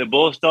your own. Oh, the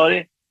bull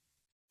story?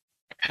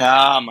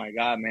 Oh my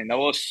God, man. That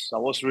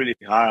was really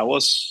hard. I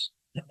was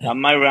at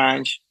my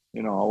ranch, I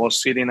was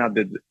sitting at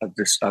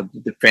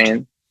the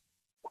fence,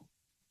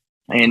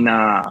 and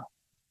I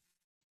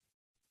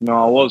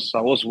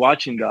was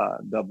watching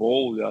the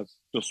bull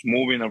just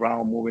moving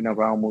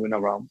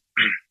around.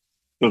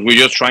 Because we're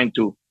just trying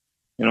to,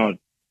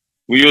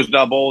 we use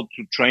that bull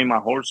to train my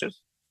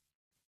horses.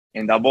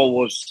 And that bull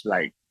was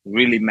like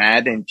really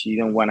mad, and she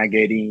didn't want to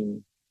get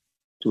in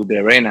to the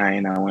arena.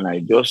 And I went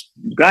like,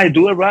 guy,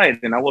 do it right.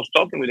 And I was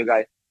talking with the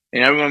guy.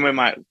 And I remember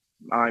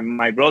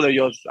my brother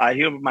I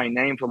hear my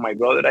name from my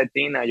brother, I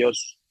think. I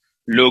just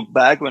look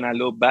back. When I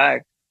look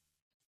back,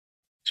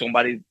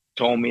 somebody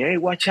told me, hey,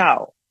 watch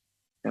out.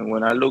 And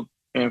when I look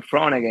in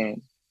front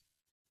again,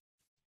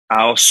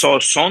 I saw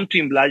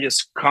something black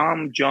just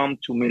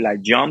jump to me,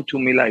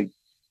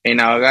 and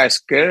I got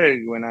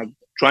scared when I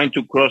trying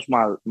to cross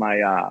my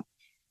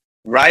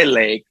right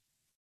leg.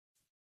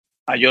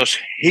 I just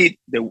hit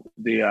the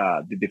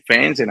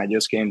defense, and I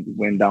just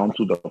went down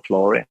to the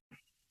floor,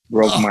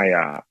 broke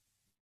my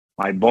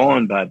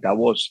bone. But that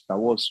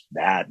was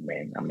bad,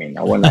 man. I mean,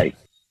 I was like,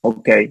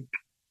 okay,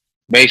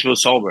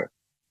 baseball's over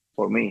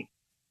for me.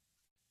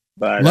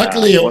 But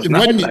luckily, it wasn't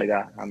like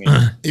that. I mean,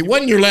 it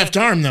wasn't your left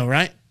arm, though,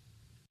 right?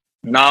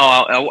 No,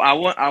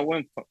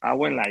 I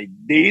went like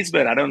this,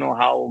 but I don't know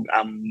how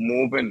I'm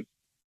moving.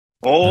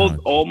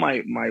 All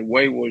my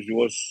weight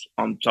was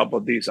on top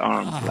of this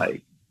arm.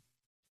 Like,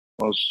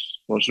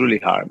 was really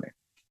hard, man.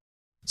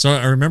 So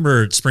I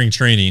remember at spring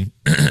training,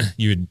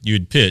 you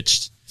had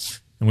pitched,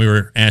 and we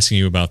were asking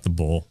you about the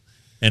bull,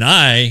 and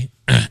I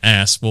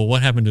asked, well,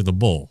 what happened to the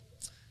bull?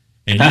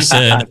 And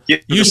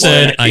you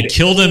said I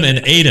killed him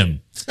and ate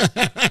him.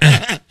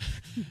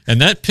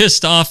 And that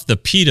pissed off the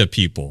PETA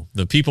people,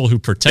 the people who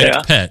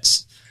protect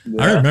pets.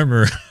 Yeah. I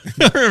remember.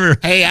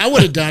 Hey, I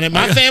would have done it.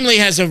 My family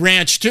has a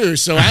ranch too,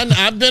 so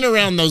I've been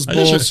around those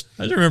bulls.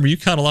 I just remember you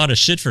caught a lot of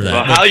shit for that.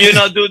 Well, how you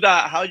not do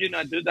that? How you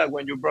not do that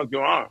when you broke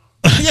your arm?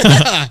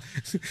 Yeah.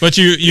 But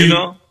you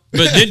know.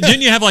 But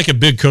didn't you have like a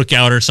big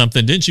cookout or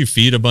something? Didn't you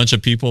feed a bunch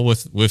of people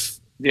with?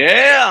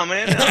 Yeah,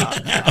 man.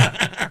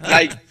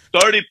 Like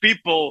 30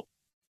 people.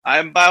 I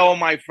invite all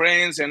my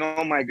friends and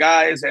all my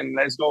guys, and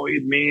let's go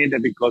eat meat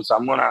because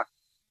I'm gonna,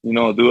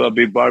 do a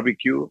big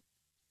barbecue,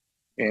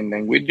 and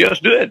then we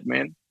just do it,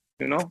 man.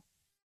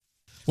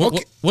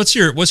 What's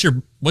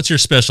your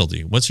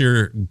specialty? What's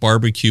your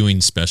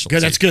barbecuing specialty?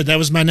 Good, that's good. That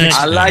was my next.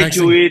 I like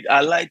to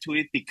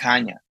eat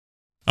picanha.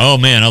 Oh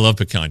man, I love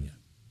picanha.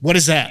 What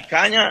is that?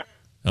 Picanha.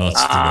 Oh,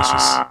 it's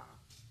delicious.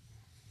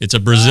 It's a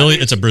Brazilian.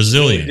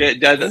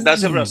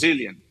 That's a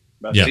Brazilian.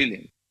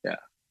 Yeah.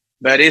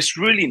 But it's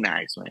really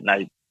nice, man.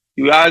 Like,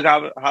 you guys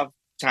have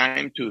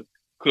time to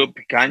cook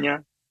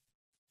picanha.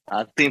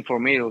 I think for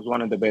me, it was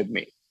one of the best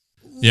meats.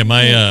 Yeah,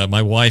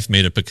 my wife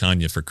made a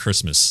picanha for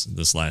Christmas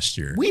this last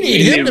year. We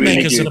need him to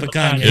make us a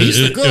picanha.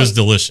 It was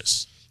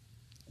delicious.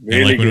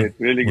 Really good.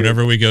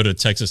 Whenever we go to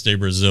Texas Day,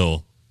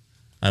 Brazil,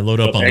 I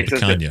load up on the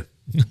picanha.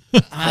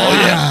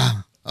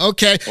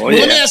 Okay.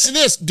 Let me ask you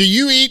this: Do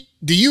you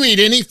eat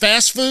any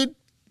fast food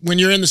when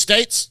you're in the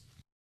States?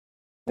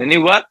 Any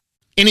what?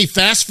 Any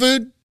fast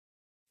food?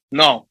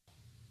 No.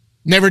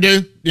 Never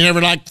do? You never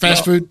like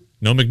fast food?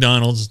 No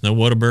McDonald's, no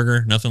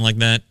Whataburger, nothing like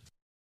that?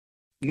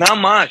 Not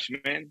much,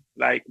 man.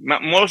 Like,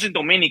 mostly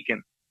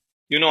Dominican.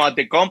 At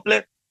the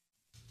complex.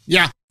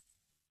 Yeah.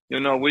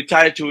 We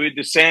try to eat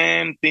the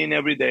same thing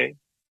every day.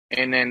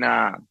 And then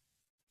at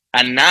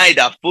night,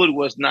 our food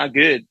was not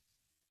good.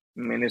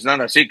 I mean, it's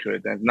not a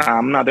secret.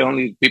 I'm not the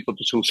only people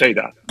who say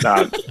that.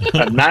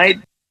 At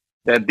night,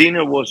 the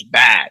dinner was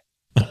bad.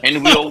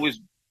 And we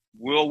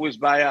always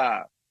buy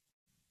a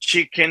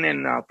chicken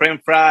and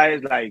French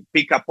fries, like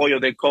pica pollo.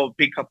 They call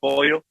pica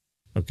pollo.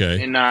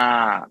 Okay. And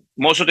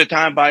most of the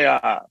time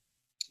buy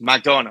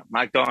McDonald's.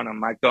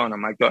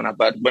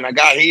 But when I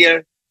got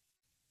here,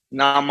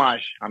 not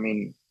much. I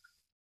mean,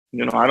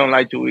 I don't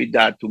like to eat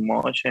that too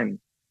much. And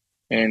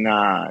when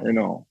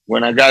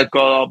I got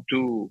called up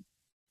to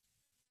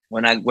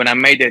when I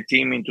made the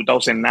team in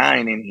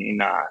 2009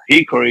 in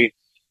Hickory,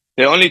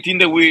 the only thing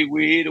that we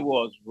eat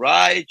was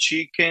fried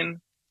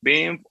chicken,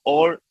 beef,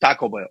 or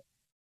Taco Bell.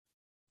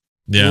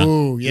 Yeah.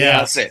 Ooh, yeah.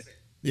 That's it.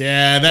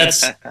 Yeah,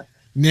 that's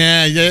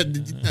yeah.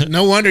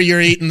 No wonder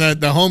you're eating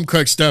the home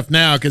cooked stuff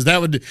now, because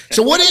that would.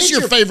 So, what is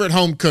your favorite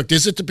home cooked?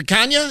 Is it the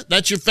picanha?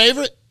 That's your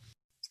favorite?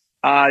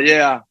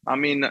 Yeah. I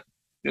mean,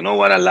 you know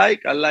what I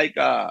like? I like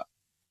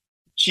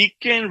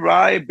chicken,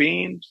 rice,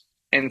 beans,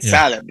 and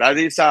salad. That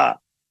is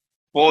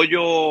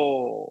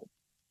pollo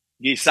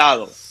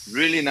guisado.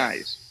 Really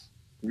nice.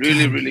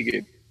 Really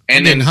good.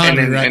 And then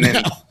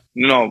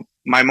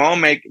my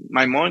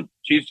mom,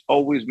 she's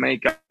always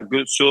make a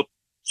good soup,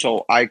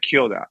 so I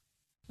kill that.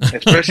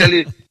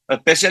 Especially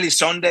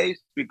Sundays,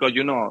 because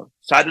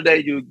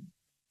Saturday you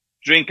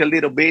drink a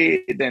little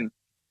bit, and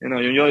You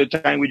enjoy your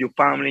time with your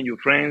family and your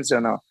friends,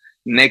 and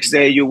next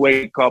day you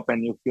wake up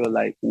and you feel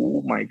like,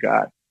 oh my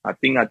God, I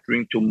think I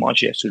drank too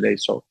much yesterday.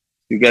 So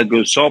you get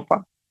good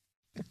sopa,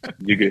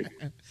 you good.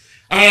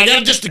 All right, I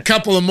got just a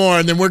couple of more,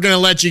 and then we're going to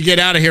let you get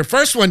out of here.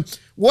 First one,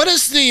 what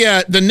is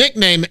the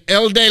nickname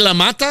El de la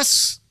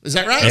Matas? Is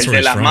that right? That's El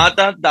where de he's la from.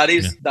 Mata, that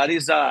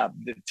is the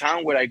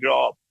town where I grew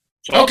up.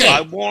 So Okay.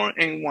 I was born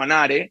in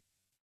Guanare,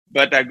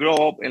 but I grew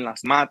up in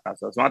Las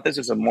Matas. Las Matas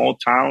is a small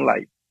town,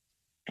 like,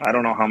 I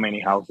don't know how many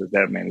houses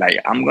there, man. Like,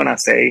 I'm going to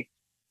say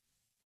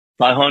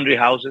 500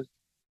 houses.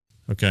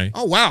 Okay.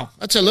 Oh, wow.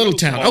 That's a little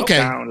town. Small Okay.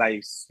 Town,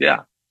 like,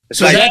 yeah. It's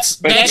So like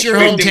that's your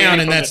 50 hometown, minutes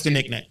and from that's the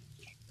nickname.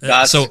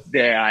 That's So-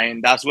 there,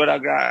 and that's what I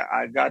got.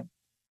 I got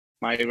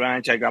my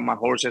ranch. I got my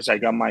horses. I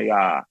got my,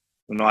 I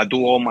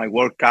do all my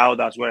workout.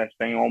 That's where I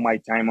spend all my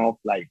time off.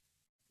 Like,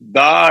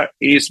 that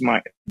is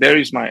my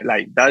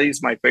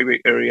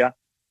favorite area,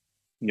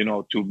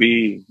 to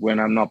be when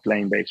I'm not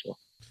playing baseball.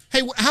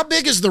 Hey, how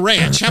big is the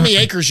ranch? How many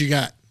acres you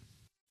got?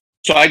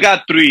 So I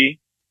got 3.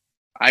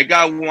 I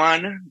got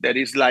one that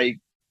is like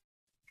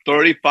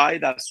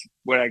 35. That's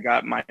where I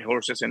got my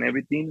horses and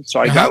everything. So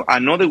I got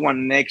another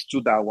one next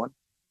to that one.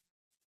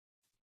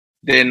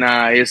 Then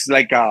it's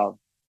like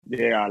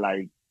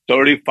like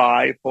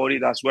 35, 40.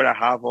 That's where I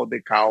have all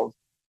the cows.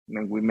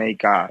 And we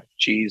make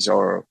cheese,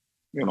 or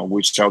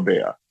we sell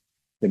the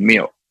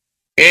milk.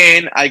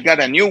 And I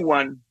got a new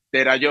one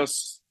that I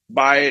just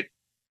buy it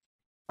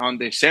on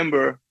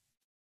December.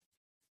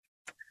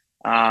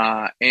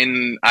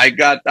 And I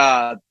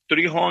got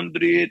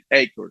 300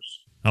 acres.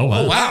 Oh,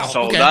 wow. Wow.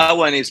 So okay. that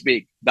one is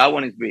big.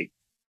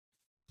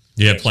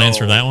 You have plans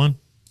for that one?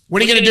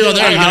 What are you going to do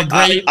there?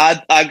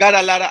 I got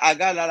a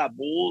lot of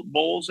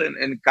bulls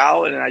and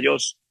cow, and I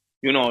just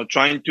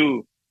trying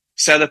to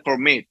sell it for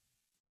meat.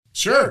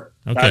 Sure.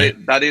 Okay.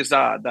 That is.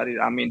 I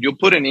mean, you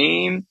put it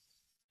in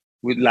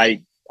with,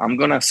 like, I'm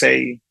gonna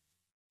say,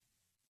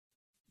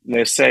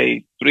 let's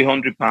say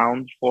 300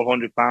 pounds,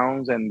 400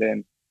 pounds, and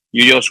then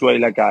you just wait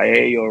like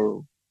 8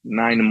 or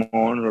 9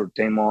 months or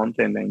 10 months,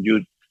 and then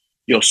you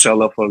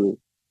sell it for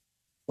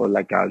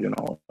like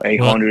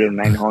 800 or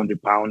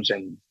 900 pounds,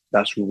 and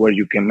that's where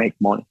you can make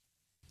money.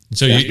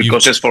 So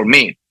because it's for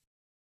me.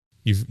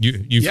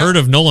 You've heard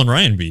of Nolan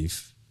Ryan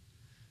beef?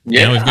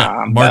 Yeah, now we've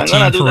got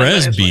Martin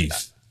Perez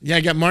beef. Yeah,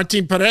 I got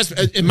Martin Perez.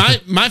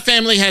 My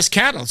family has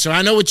cattle, so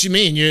I know what you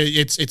mean.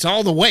 It's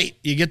all the weight.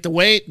 You get the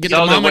weight, get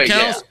the mama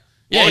cows.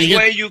 Yeah,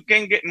 you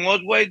can get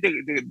most weight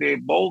they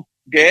both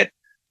get,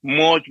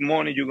 much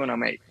money you're gonna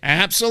make.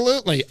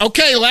 Absolutely.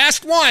 Okay,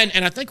 last one,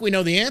 and I think we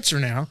know the answer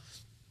now.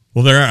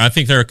 Well, I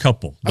think there are a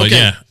couple, but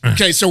okay. yeah.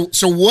 Okay, so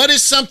what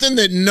is something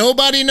that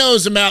nobody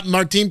knows about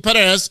Martin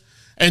Perez?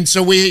 And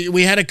so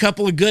we had a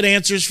couple of good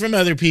answers from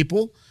other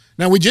people.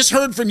 Now, we just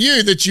heard from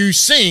you that you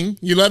sing.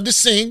 You love to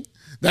sing.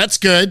 That's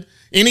good.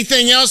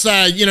 Anything else?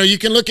 You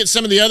can look at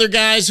some of the other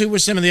guys. Who were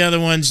some of the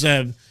other ones?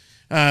 I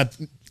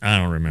don't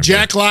remember.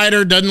 Jack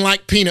Leiter doesn't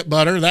like peanut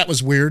butter. That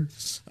was weird.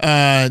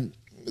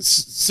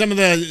 Some of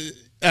the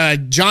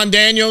John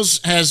Daniels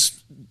has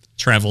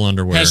travel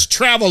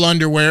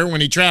underwear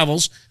when he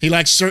travels. He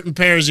likes certain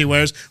pairs he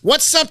wears.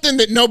 What's something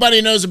that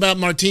nobody knows about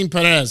Martin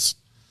Perez?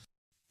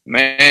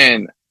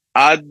 Man,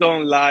 I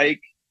don't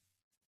like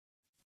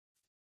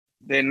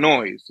the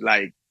noise.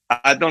 Like,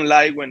 I don't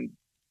like when,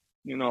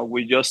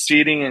 we're just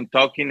sitting and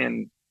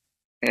talking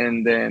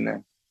and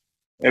then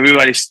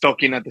everybody's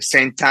talking at the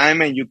same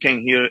time and you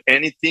can't hear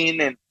anything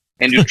and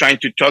you're trying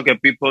to talk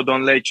and people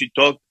don't let you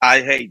talk.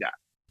 I hate that.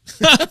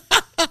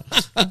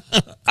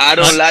 I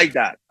don't like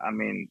that. I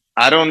mean,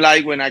 I don't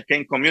like when I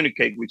can't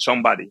communicate with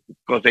somebody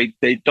because they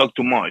talk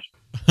too much.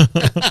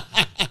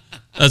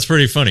 That's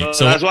pretty funny.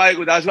 So that's why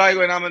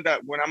when I'm at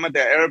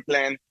the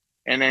airplane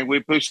and then we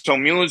put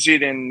some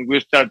music and we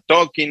start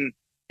talking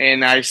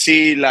and I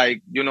see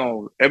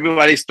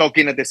everybody's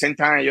talking at the same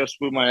time, I just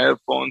put my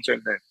earphones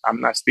and then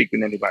I'm not speaking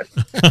to anybody.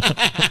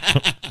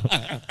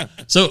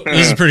 So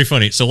this is pretty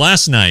funny. So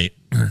last night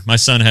my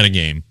son had a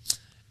game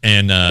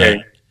and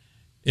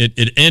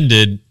it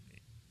ended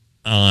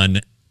on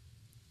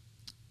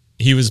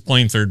he was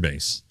playing third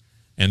base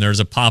and there's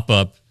a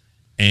pop-up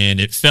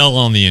and it fell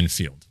on the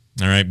infield.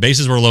 All right,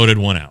 bases were loaded,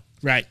 1 out.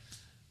 Right.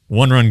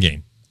 1-run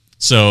game.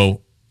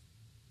 So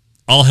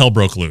all hell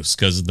broke loose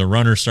because the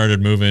runner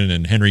started moving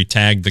and Henry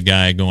tagged the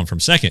guy going from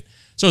second.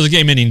 So it was a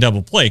game-ending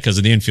double play because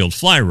of the infield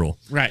fly rule.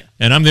 Right.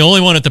 And I'm the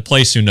only one at the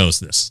place who knows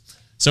this.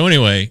 So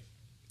anyway,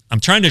 I'm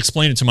trying to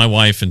explain it to my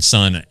wife and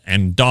son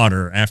and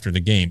daughter after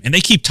the game, and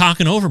they keep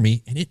talking over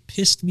me, and it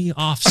pissed me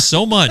off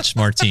so much,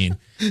 Martin.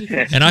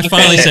 And I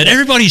finally said,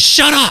 everybody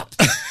shut up.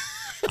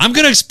 I'm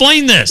going to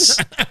explain this.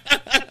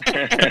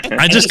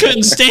 I just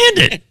couldn't stand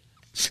it.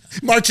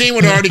 Martin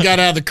would have already got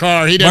out of the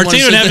car.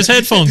 Martin would have his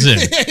headphones in.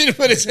 He'd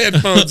put his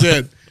headphones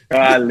in.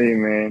 Golly,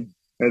 man.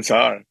 It's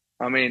hard.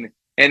 I mean,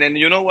 and then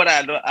you know what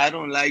I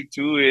don't like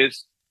too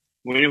is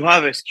when you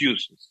have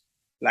excuses.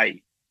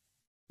 Like,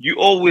 you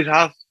always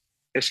have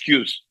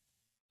excuse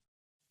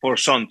for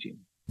something.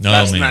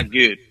 That's not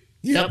good.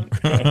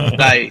 Yep.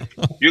 Like,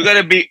 you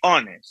got to be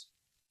honest.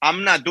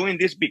 I'm not doing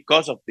this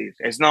because of this.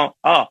 It's not,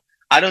 I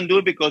don't do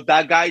it because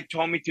that guy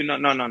told me to.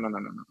 No.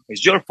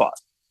 It's your fault.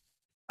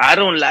 I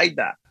don't like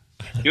that.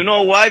 You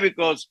know why?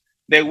 Because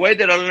the way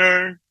that I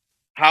learned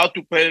how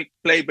to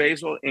play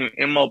baseball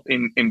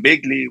in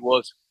big league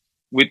was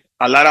with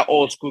a lot of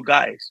old school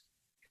guys,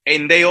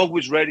 and they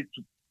always ready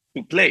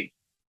to play.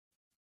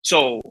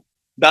 So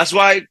that's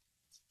why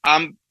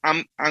I'm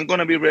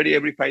gonna be ready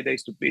every 5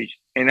 days to pitch,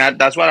 and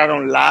that's why I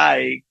don't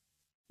like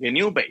the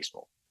new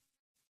baseball,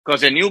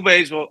 because the new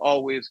baseball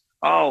always,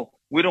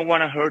 we don't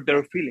want to hurt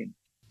their feelings.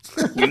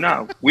 You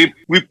know, we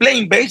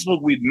playing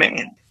baseball with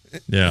men.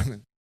 Yeah.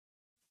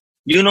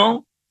 You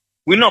know,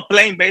 we're not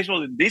playing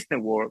baseball in Disney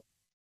World.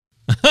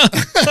 You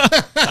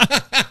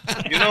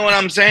know what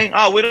I'm saying?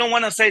 We don't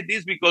want to say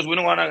this because we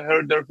don't want to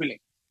hurt their feelings.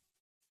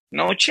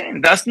 No chance.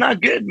 That's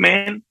not good,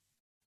 man.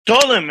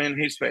 Tell them in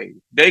his face.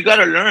 They got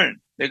to learn.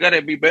 They got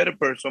to be better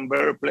person,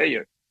 better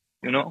player,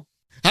 you know?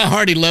 How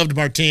hard he loved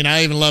Martin.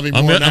 I even love him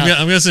more now.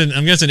 I'm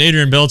guessing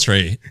Adrian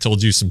Beltre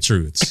told you some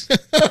truths.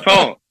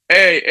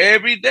 Hey,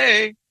 every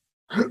day.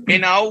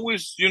 And I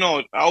always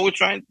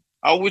trying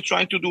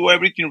to do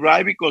everything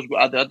right, because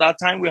at that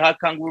time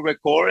can we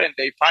record and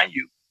they find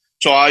you.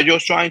 So I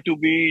just trying to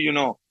be,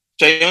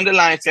 stay on the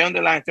line.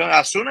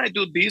 As soon as I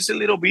do this a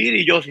little bit,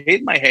 it just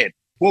hit my head.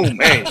 Boom,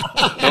 hey,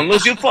 don't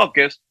lose your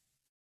focus.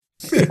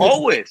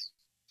 Always.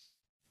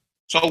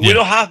 So we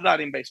don't have that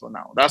in baseball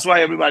now. That's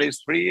why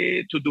everybody's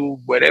free to do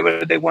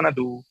whatever they want to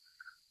do.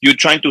 You're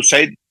trying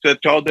to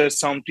tell them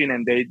something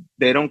and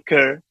they don't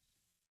care,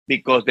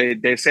 because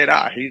they said,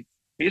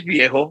 he's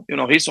viejo,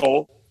 he's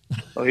old.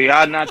 So he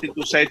had nothing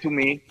to say to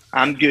me.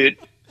 I'm good.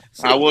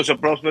 I was a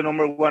prospect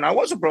number one. I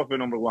was a prospect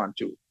number one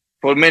too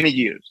for many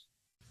years,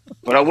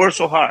 but I worked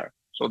so hard.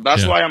 So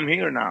that's why I'm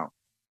here now.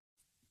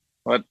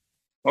 But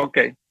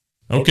okay,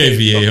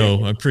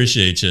 Viejo, I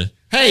appreciate you.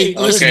 Hey,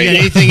 listen, you got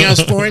anything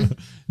else for him?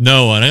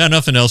 No, and I got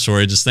nothing else for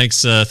you. Just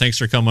thanks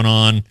for coming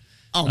on.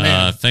 Oh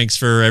man, thanks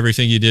for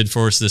everything you did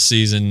for us this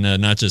season.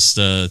 Not just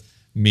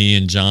me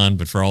and John,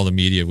 but for all the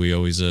media. We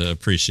always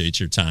appreciate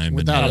your time.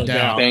 Without a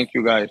doubt. Thank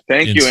you, guys.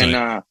 Thank insight. you.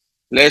 And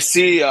let's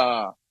see if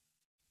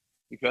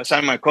I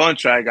sign my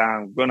contract,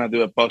 I'm gonna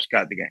do a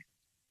postcard again.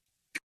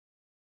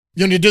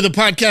 You're going to do the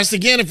podcast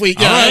again if we?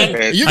 All right.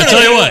 I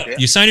tell you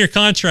what, you sign your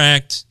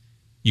contract,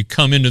 you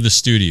come into the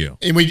studio,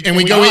 and we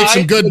go eat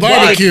some good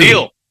barbecue.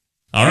 Deal.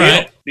 All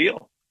right.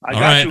 Deal. I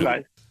got you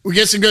guys. We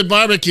get some good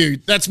barbecue.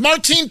 That's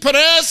Martin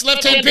Perez,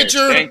 left-hand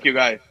pitcher. Thank you,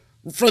 guys.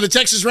 For the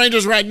Texas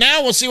Rangers right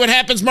now. We'll see what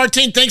happens.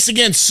 Martin, thanks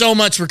again so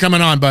much for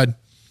coming on, bud.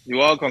 You're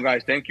welcome,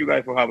 guys. Thank you,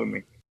 guys, for having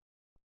me.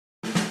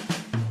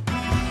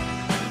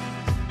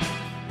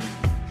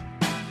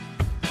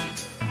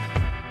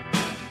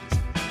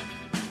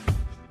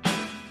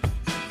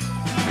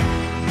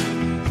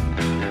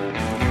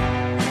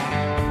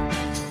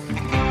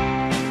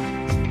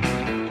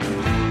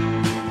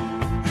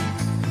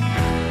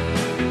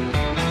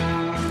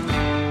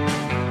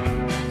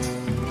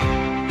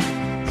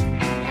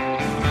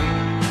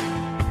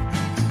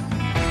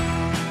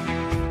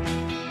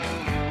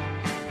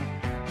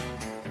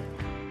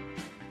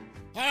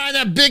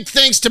 Big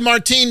thanks to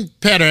Martin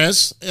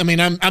Perez. I mean,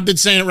 I've been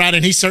saying it right,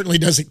 and he certainly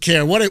doesn't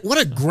care. What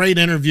a great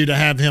interview to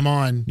have him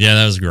on. Yeah,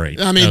 that was great.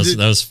 I mean,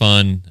 that was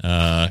fun.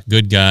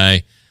 Good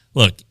guy.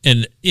 Look,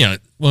 and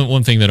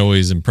one thing that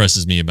always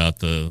impresses me about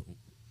the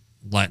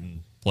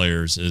Latin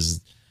players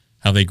is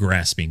how they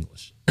grasp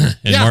English.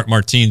 And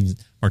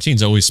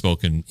Martin's always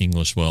spoken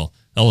English well.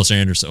 Ellis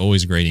Anderson,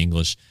 always great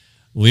English.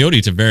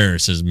 Leody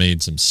Taveras has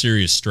made some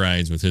serious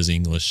strides with his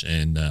English,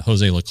 and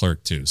Jose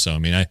Leclerc too. So I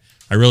mean,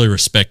 I really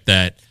respect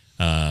that.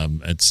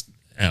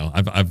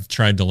 I've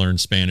tried to learn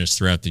Spanish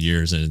throughout the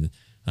years, and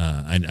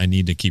I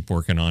need to keep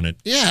working on it.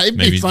 Yeah, it'd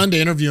be fun to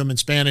interview him in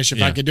Spanish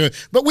if I could do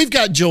it. But we've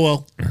got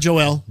Joel.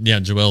 Yeah,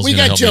 Joel's. We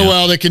got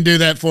Joel that can do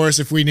that for us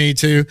if we need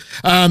to.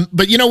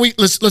 But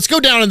let's go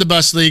down in the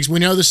bus leagues. We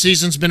know the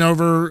season's been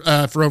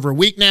over for over a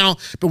week now,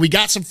 but we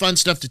got some fun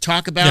stuff to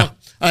talk about.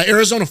 Yeah.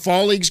 Arizona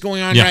Fall League's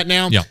going on right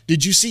now. Yeah.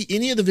 Did you see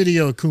any of the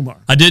video of Kumar?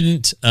 I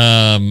didn't.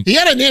 He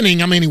had an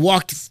inning. I mean, he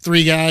walked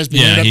 3 guys, but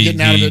he ended up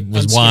getting out of it. He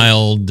was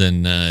wild,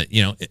 and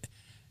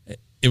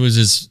it was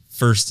his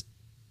first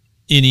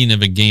inning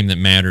of a game that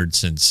mattered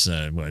since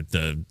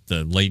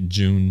the late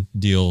June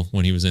deal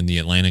when he was in the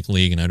Atlantic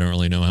League, and I don't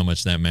really know how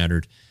much that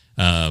mattered.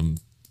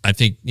 I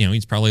think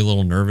he's probably a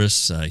little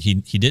nervous. He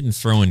didn't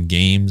throw in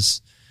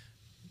games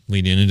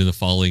leading into the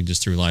Fall League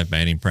just through live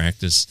batting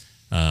practice.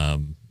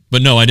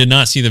 But no, I did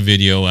not see the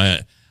video.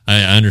 I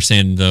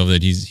understand though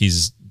that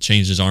he's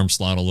changed his arm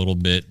slot a little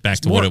bit back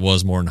to what it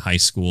was more in high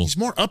school. He's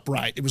more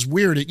upright. It was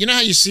weird. You know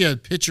how you see a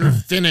pitcher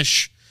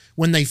finish,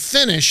 when they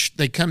finish,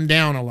 they come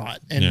down a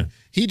lot. And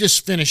he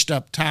just finished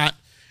up tight.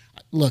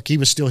 Look, he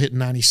was still hitting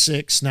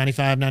 96,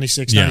 95,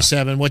 96,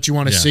 97. What you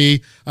want to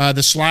see.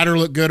 The slider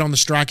looked good on the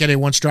strikeout. He had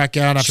 1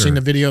 strikeout. I've seen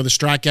the video of the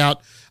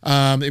strikeout.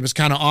 It was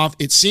kind of off.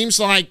 It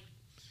seems like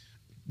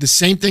the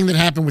same thing that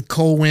happened with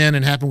Cole Winn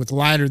and happened with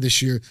Leiter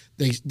this year.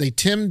 They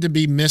tend to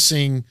be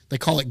missing, they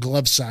call it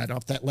glove side,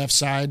 off that left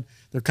side.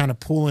 They're kind of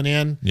pulling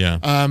in. Yeah.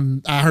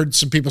 I heard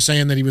some people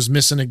saying that he was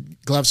missing a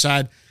glove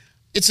side.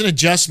 It's an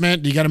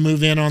adjustment. You got to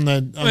move in on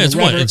the.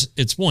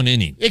 It's one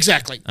inning.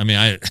 Exactly. I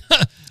mean,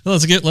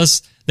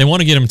 they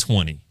want to get him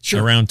 20.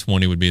 Sure. Around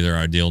 20 would be their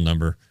ideal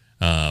number.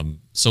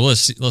 So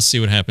let's see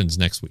what happens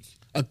next week.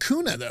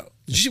 Acuna, though,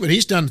 did you see what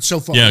he's done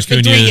so far? Yeah, it's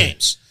been 3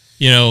 games.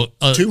 2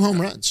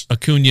 home runs.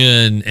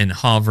 Acuna and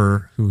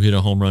Haver, who hit a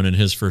home run in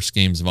his first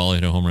game, Zavala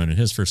hit a home run in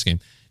his first game.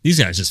 These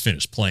guys just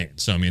finished playing,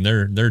 so I mean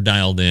they're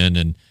dialed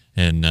in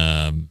and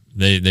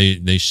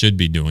they should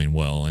be doing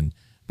well.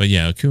 But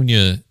yeah,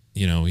 Acuna,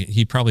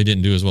 he probably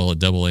didn't do as well at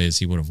Double A as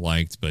he would have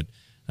liked. But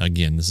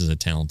again, this is a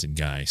talented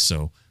guy.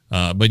 So,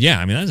 but yeah,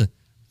 I mean that's a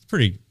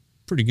pretty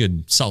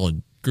good,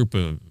 solid group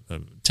of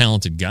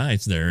talented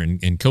guys there.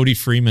 And Cody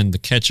Freeman, the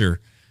catcher,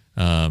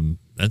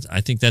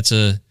 I think that's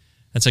a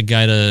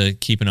guy to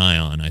keep an eye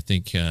on. I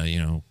think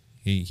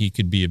he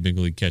could be a big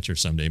league catcher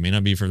someday. May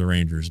not be for the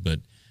Rangers,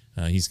 but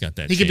he's got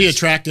that. He could be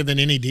attractive in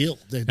any deal.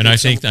 I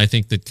think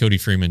that Cody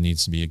Freeman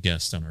needs to be a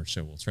guest on our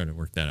show. We'll try to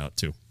work that out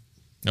too.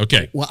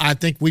 Okay. Well, I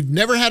think we've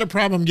never had a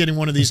problem getting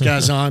one of these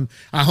guys on.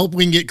 I hope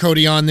we can get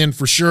Cody on then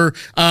for sure.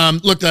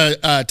 Look,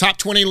 the top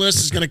 20 list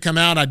is going to come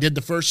out. I did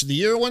the first of the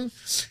year one.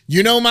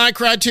 You know my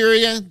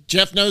criteria.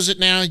 Jeff knows it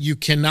now. You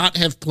cannot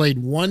have played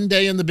 1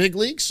 day in the big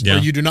leagues or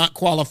you do not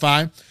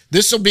qualify.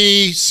 This will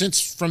be,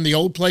 since from the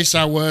old place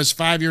I was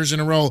 5 years in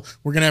a row,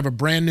 we're going to have a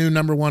brand new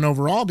number 1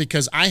 overall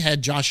because I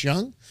had Josh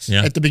Young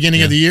at the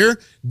beginning of the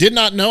year. Did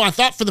not know. I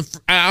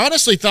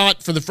honestly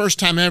thought for the first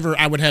time ever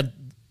I would have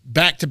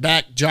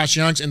back-to-back Josh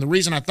Youngs, and the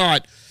reason I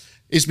thought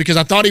is because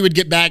I thought he would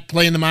get back,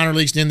 play in the minor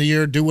leagues in the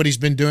year, do what he's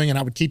been doing, and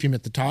I would keep him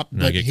at the top.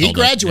 But he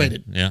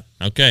graduated. Yeah.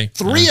 Okay.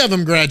 3 of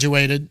them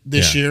graduated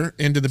this year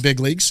into the big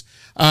leagues,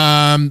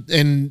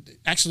 and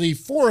actually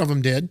 4 of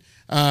them did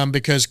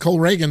because Cole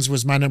Reagans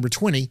was my number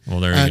 20,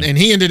 and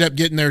he ended up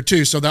getting there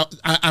too. So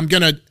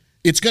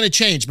it's going to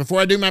change. Before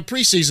I do my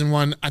preseason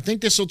one, I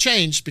think this will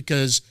change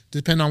because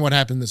depending on what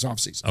happened this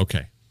offseason.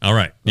 Okay. All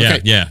right. Yeah,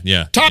 okay.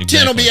 Yeah. Top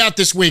 10 will be out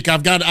this week.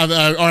 I've got,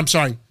 I'm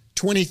sorry,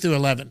 20 through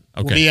 11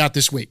 will be out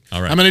this week.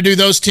 All right. I'm going to do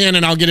those 10,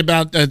 and I'll get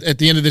about at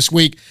the end of this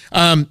week.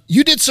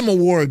 You did some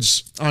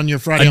awards on your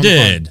Friday on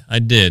the Farm. I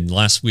did.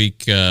 Last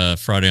week,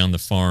 Friday on the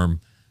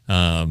Farm,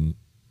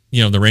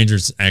 the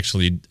Rangers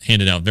actually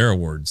handed out their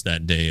awards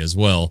that day as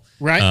well.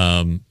 Right.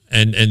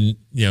 And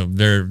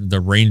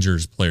the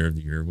Rangers Player of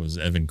the Year was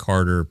Evan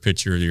Carter.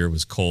 Pitcher of the Year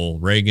was Cole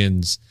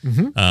Reagans.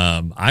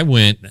 Mm-hmm. I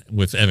went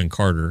with Evan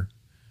Carter.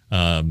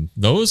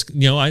 Those,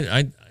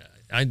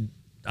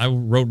 I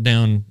wrote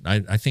down,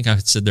 I think I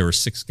said there were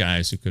 6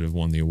 guys who could have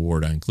won the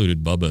award. I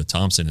included Bubba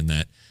Thompson in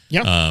that.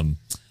 Yeah.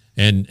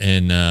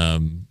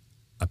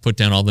 I put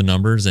down all the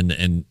numbers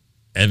and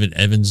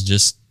Evans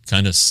just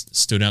kind of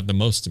stood out the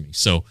most to me.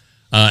 So,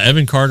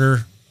 Evan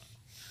Carter,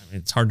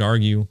 it's hard to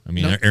argue. I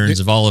mean, Aaron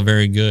Zavala,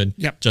 very good.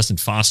 Yep. Justin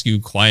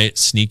Foscue, quiet,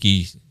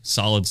 sneaky,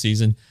 solid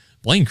season.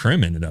 Blaine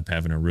Krim ended up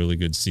having a really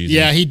good season.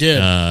 Yeah, he did.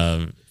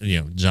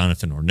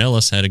 Jonathan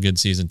Ornelas had a good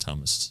season.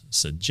 Thomas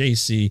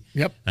Sajasi.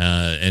 Yep.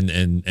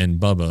 And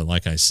Bubba,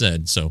 like I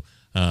said. So,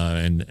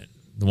 and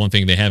the one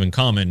thing they have in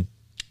common,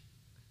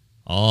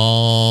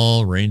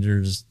 all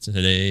Rangers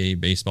Today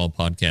baseball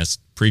podcast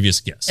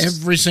previous guests.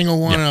 Every single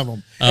one of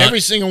them.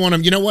 Every single one of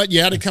them. You know what?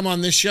 You had to come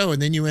on this show,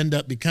 and then you end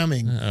up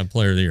becoming a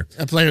Player of the Year.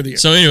 A Player of the Year.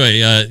 So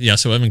anyway,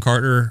 so Evan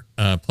Carter,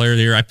 Player of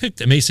the Year. I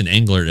picked Mason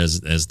Englert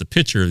as the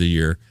Pitcher of the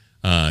Year.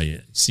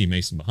 See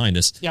Mason behind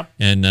us. Yep.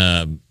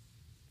 And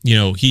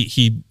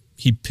he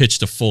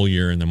pitched a full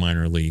year in the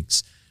minor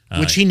leagues,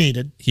 which he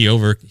needed. He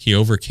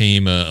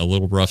overcame a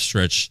little rough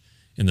stretch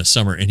in the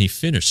summer, and he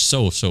finished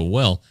so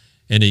well,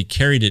 and he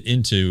carried it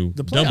into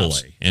the Double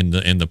A and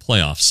the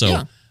playoffs.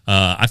 So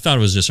I thought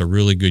it was just a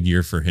really good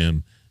year for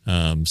him.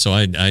 So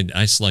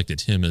I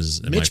selected him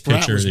as Mitch my Bratt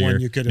pitcher was of the one year.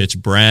 you could have. Mitch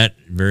Bratt,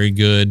 very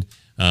good.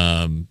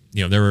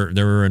 There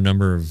were a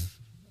number of.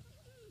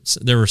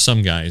 There were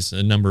some guys,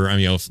 a number. I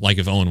mean,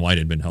 if Owen White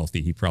had been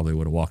healthy, he probably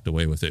would have walked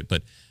away with it.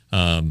 But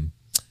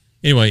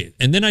anyway,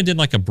 and then I did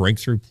like a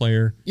breakthrough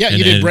player. Yeah,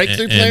 you did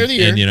breakthrough player of the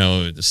year. And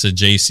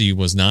Sajasi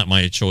was not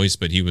my choice,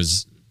 but he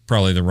was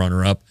probably the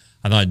runner-up.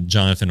 I thought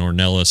Jonathan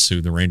Ornelas, who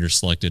the Rangers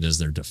selected as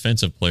their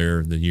defensive player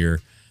of the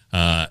year,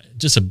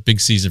 just a big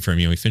season for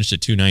him. He finished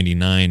at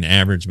 299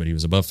 average, but he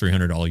was above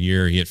 300 all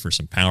year. He hit for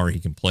some power. He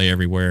can play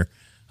everywhere.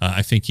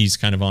 I think he's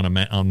kind of on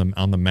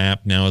the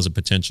map now as a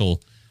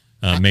potential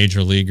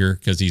major leaguer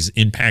because he's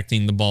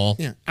impacting the ball.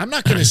 Yeah, I'm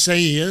not going to say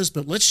he is,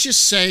 but let's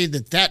just say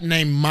that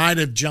name might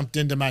have jumped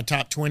into my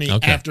top 20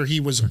 after he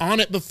was on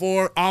it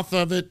before, off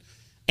of it,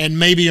 and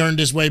maybe earned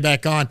his way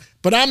back on.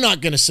 But I'm not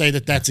going to say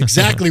that that's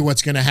exactly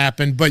what's going to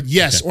happen. But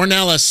yes,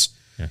 Ornelas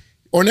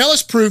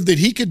proved that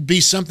he could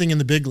be something in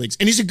the big leagues,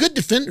 and he's a good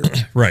defender.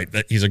 Right,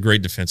 he's a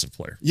great defensive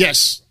player.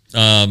 Yes.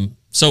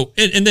 So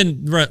and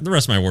then the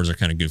rest of my awards are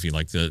kind of goofy,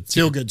 like the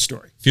feel-good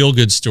story.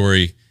 Feel-good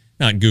story.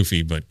 Not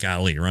goofy, but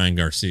golly, Ryan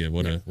Garcia,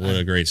 what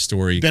a great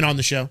story. Been on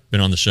the show.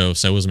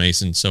 So was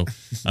Mason. So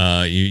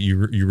you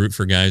root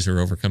for guys who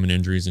are overcoming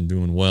injuries and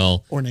doing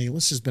well.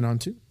 Ornelas has been on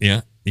too.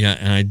 Yeah,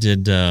 and I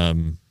did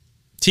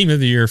Team of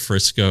the year,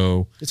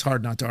 Frisco. It's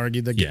hard not to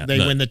argue that they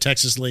win the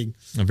Texas League.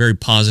 A very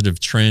positive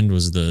trend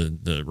was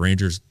the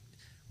Rangers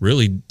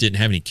really didn't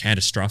have any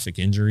catastrophic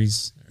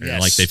injuries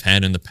like they've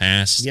had in the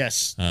past.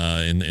 Yes.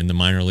 In the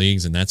minor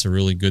leagues, and that's a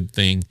really good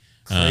thing.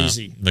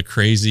 Crazy.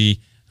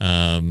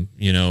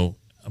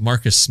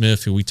 Marcus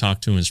Smith, who we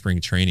talked to in spring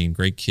training,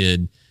 great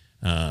kid,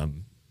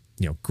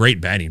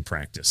 great batting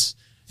practice,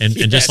 and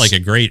just like a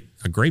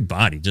great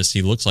body. Just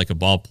he looks like a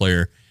ball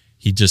player.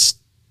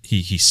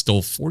 He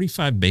stole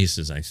 45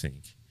 bases, I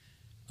think,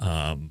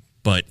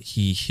 but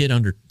he hit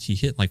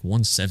like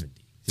 170.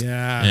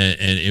 Yeah,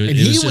 and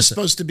he was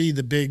supposed to be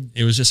the big.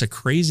 It was just a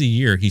crazy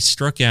year. He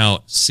struck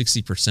out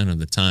 60% of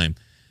the time,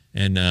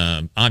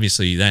 and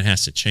obviously that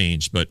has to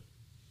change. But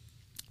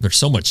there's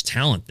so much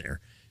talent there.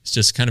 It's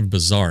just kind of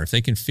bizarre. If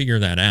they can figure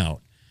that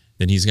out,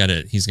 then he's got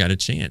a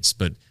chance.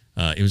 But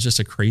it was just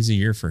a crazy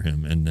year for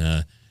him,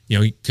 and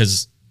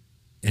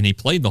he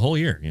played the whole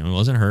year. He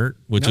wasn't hurt,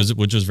 which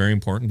was very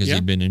important because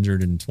he'd been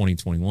injured in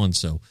 2021.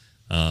 So,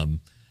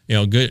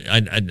 good. I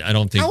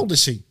don't think. How old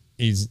is he?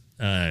 He's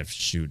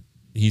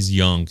he's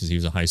young because he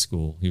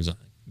was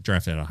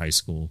drafted out of high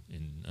school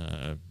in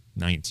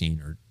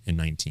 19.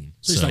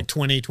 So he's like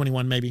 20,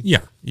 21 maybe.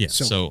 Yeah.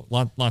 So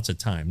lots of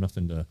time.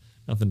 Nothing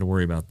to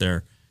worry about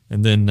there.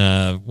 And then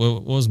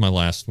what was my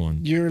last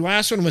one? Your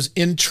last one was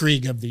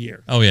Intrigue of the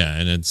Year. Oh yeah,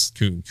 and it's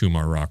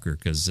Kumar Rocker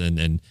because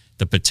and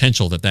the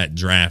potential that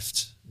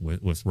draft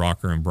with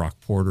Rocker and Brock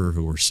Porter,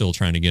 who we're still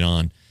trying to get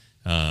on,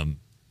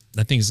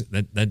 that thing's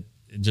that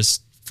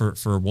just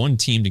for one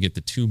team to get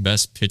the two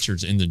best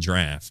pitchers in the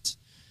draft,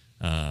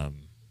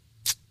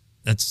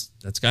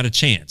 that's got a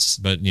chance.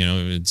 But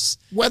it's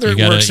whether it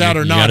works out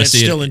or not, it's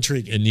still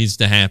intriguing. It needs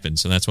to happen,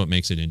 so that's what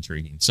makes it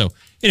intriguing. So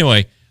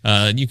anyway,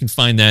 you can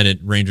find that at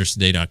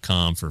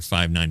rangerstoday.com for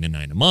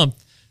 $5.99 a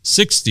month,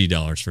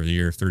 $60 for the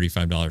year,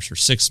 $35 for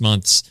 6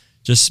 months.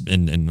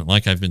 And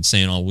like I've been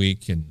saying all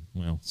week, and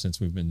since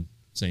we've been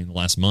saying the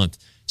last month,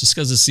 just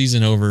because the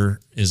season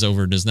is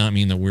over does not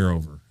mean that we're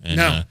over.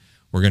 And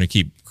we're going to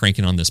keep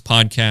cranking on this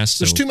podcast.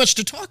 There's too much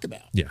to talk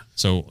about. Yeah.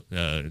 So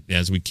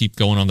as we keep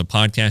going on the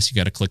podcast, you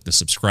got to click the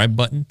subscribe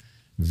button.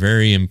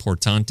 Very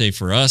importante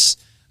for us.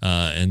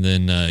 And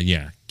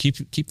then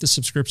keep the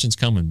subscriptions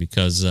coming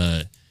because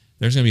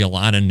there's going to be a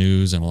lot of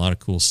news and a lot of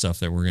cool stuff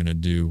that we're going to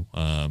do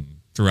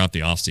throughout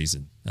the off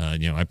season.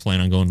 I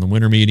plan on going to the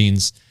winter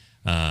meetings.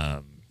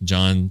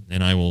 John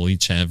and I will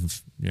each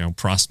have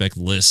prospect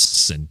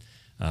lists, and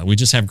we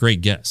just have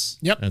great guests.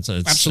 Yep,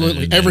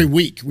 absolutely. Every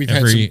week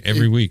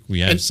every week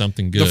we have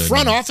something good. The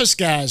front office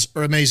guys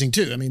are amazing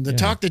too. I mean, the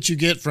talk that you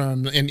get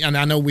from, and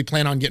I know we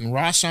plan on getting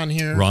Ross on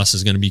here. Ross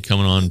is going to be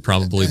coming on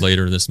probably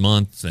later this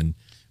month, and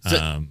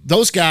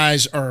those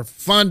guys are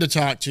fun to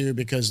talk to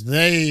because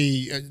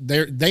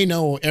they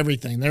know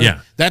everything.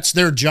 That's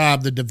their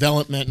job, the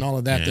development and all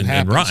of that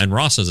happens. And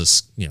Ross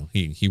is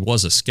he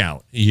was a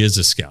scout. He is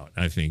a scout.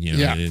 I think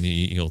and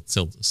he'll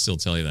still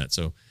tell you that.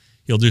 So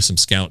he'll do some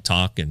scout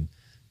talk and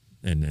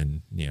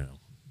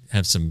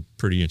have some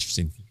pretty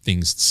interesting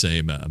things to say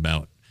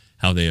about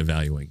how they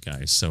evaluate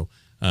guys. So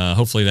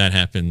hopefully that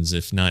happens.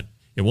 If not,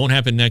 it won't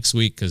happen next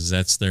week because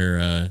that's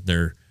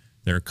their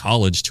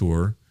college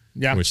tour.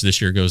 Yeah. Which this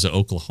year goes to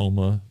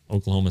Oklahoma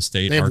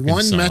State, they have Arkansas.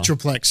 One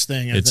Metroplex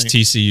thing. It's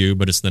TCU,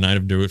 but it's the night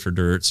of Do It for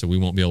Dirt, so we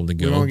won't be able to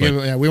go.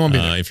 We won't be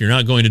there. If you're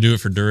not going to Do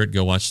It for Dirt,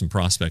 go watch some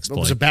prospects play. I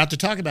was about to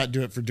talk about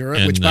Do It for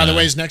Dirt, which, by the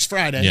way, is next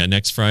Friday. Yeah,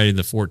 next Friday,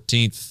 the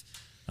 14th.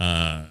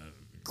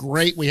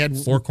 Great. We had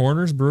Four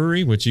Corners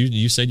Brewery, which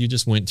you said you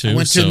just went to. I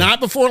went to not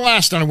before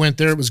last time I went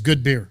there. It was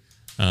good beer.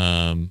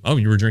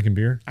 You were drinking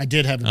beer? I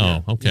did have a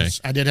beer. Oh, okay.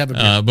 Yes, I did have a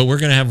beer. But we're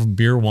going to have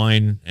beer,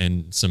 wine,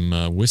 and some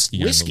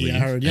whiskey, I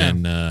heard, yeah.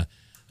 And,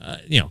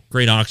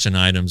 great auction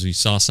items. We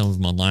saw some of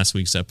them on last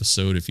week's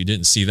episode. If you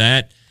didn't see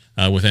that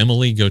with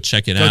Emily, go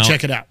check it out. Go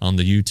check it out on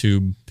the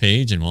YouTube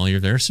page. And while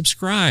you're there,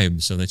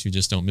 subscribe so that you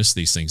just don't miss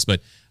these things.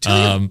 But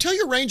tell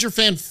your Ranger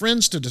fan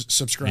friends to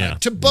subscribe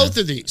to both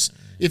of these.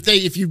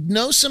 If you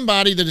know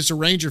somebody that is a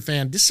Ranger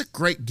fan, this is a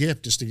great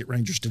gift just to get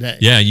Rangers Today.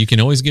 Yeah, you can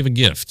always give a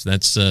gift.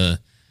 That's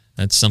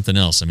something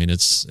else. I mean,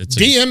 it's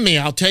DM me.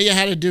 I'll tell you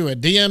how to do it.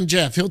 DM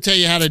Jeff. He'll tell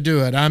you how to do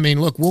it. I mean,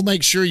 look, we'll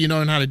make sure you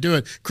know how to do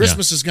it.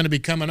 Christmas is going to be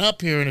coming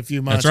up here in a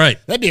few months. That's right.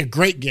 That'd be a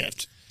great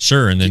gift.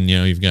 Sure. And then,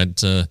 you've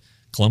got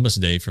Columbus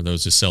Day for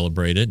those who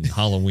celebrate it, and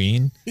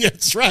Halloween. Yeah,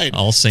 that's right.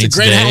 All Saints it's a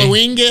great Day,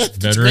 Halloween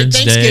gift.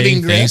 Veterans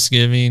Day,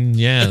 Thanksgiving.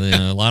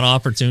 Yeah, a lot of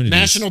opportunities.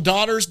 National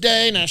Daughters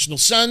Day, National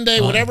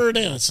Sunday, whatever it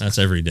is. That's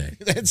every day,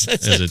 as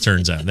it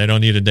turns out. They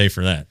don't need a day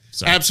for that.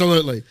 So.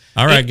 Absolutely.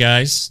 All right,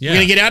 guys. Yeah. We're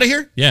going to get out of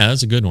here? Yeah,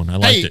 that's a good one. I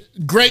liked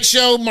it. Great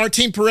show.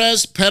 Martin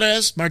Perez.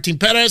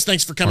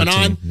 Thanks for coming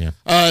on. Yeah.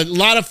 A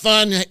lot of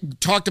fun.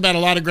 Talked about a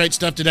lot of great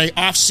stuff today.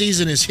 Off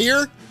season is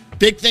here.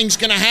 Big things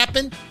going to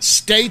happen.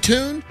 Stay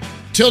tuned.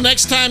 Till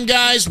next time,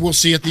 guys, we'll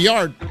see you at the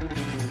yard.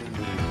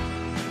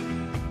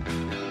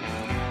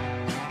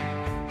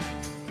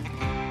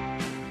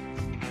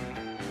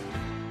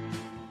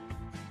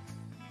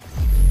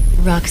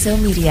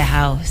 Roxo Media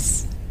House.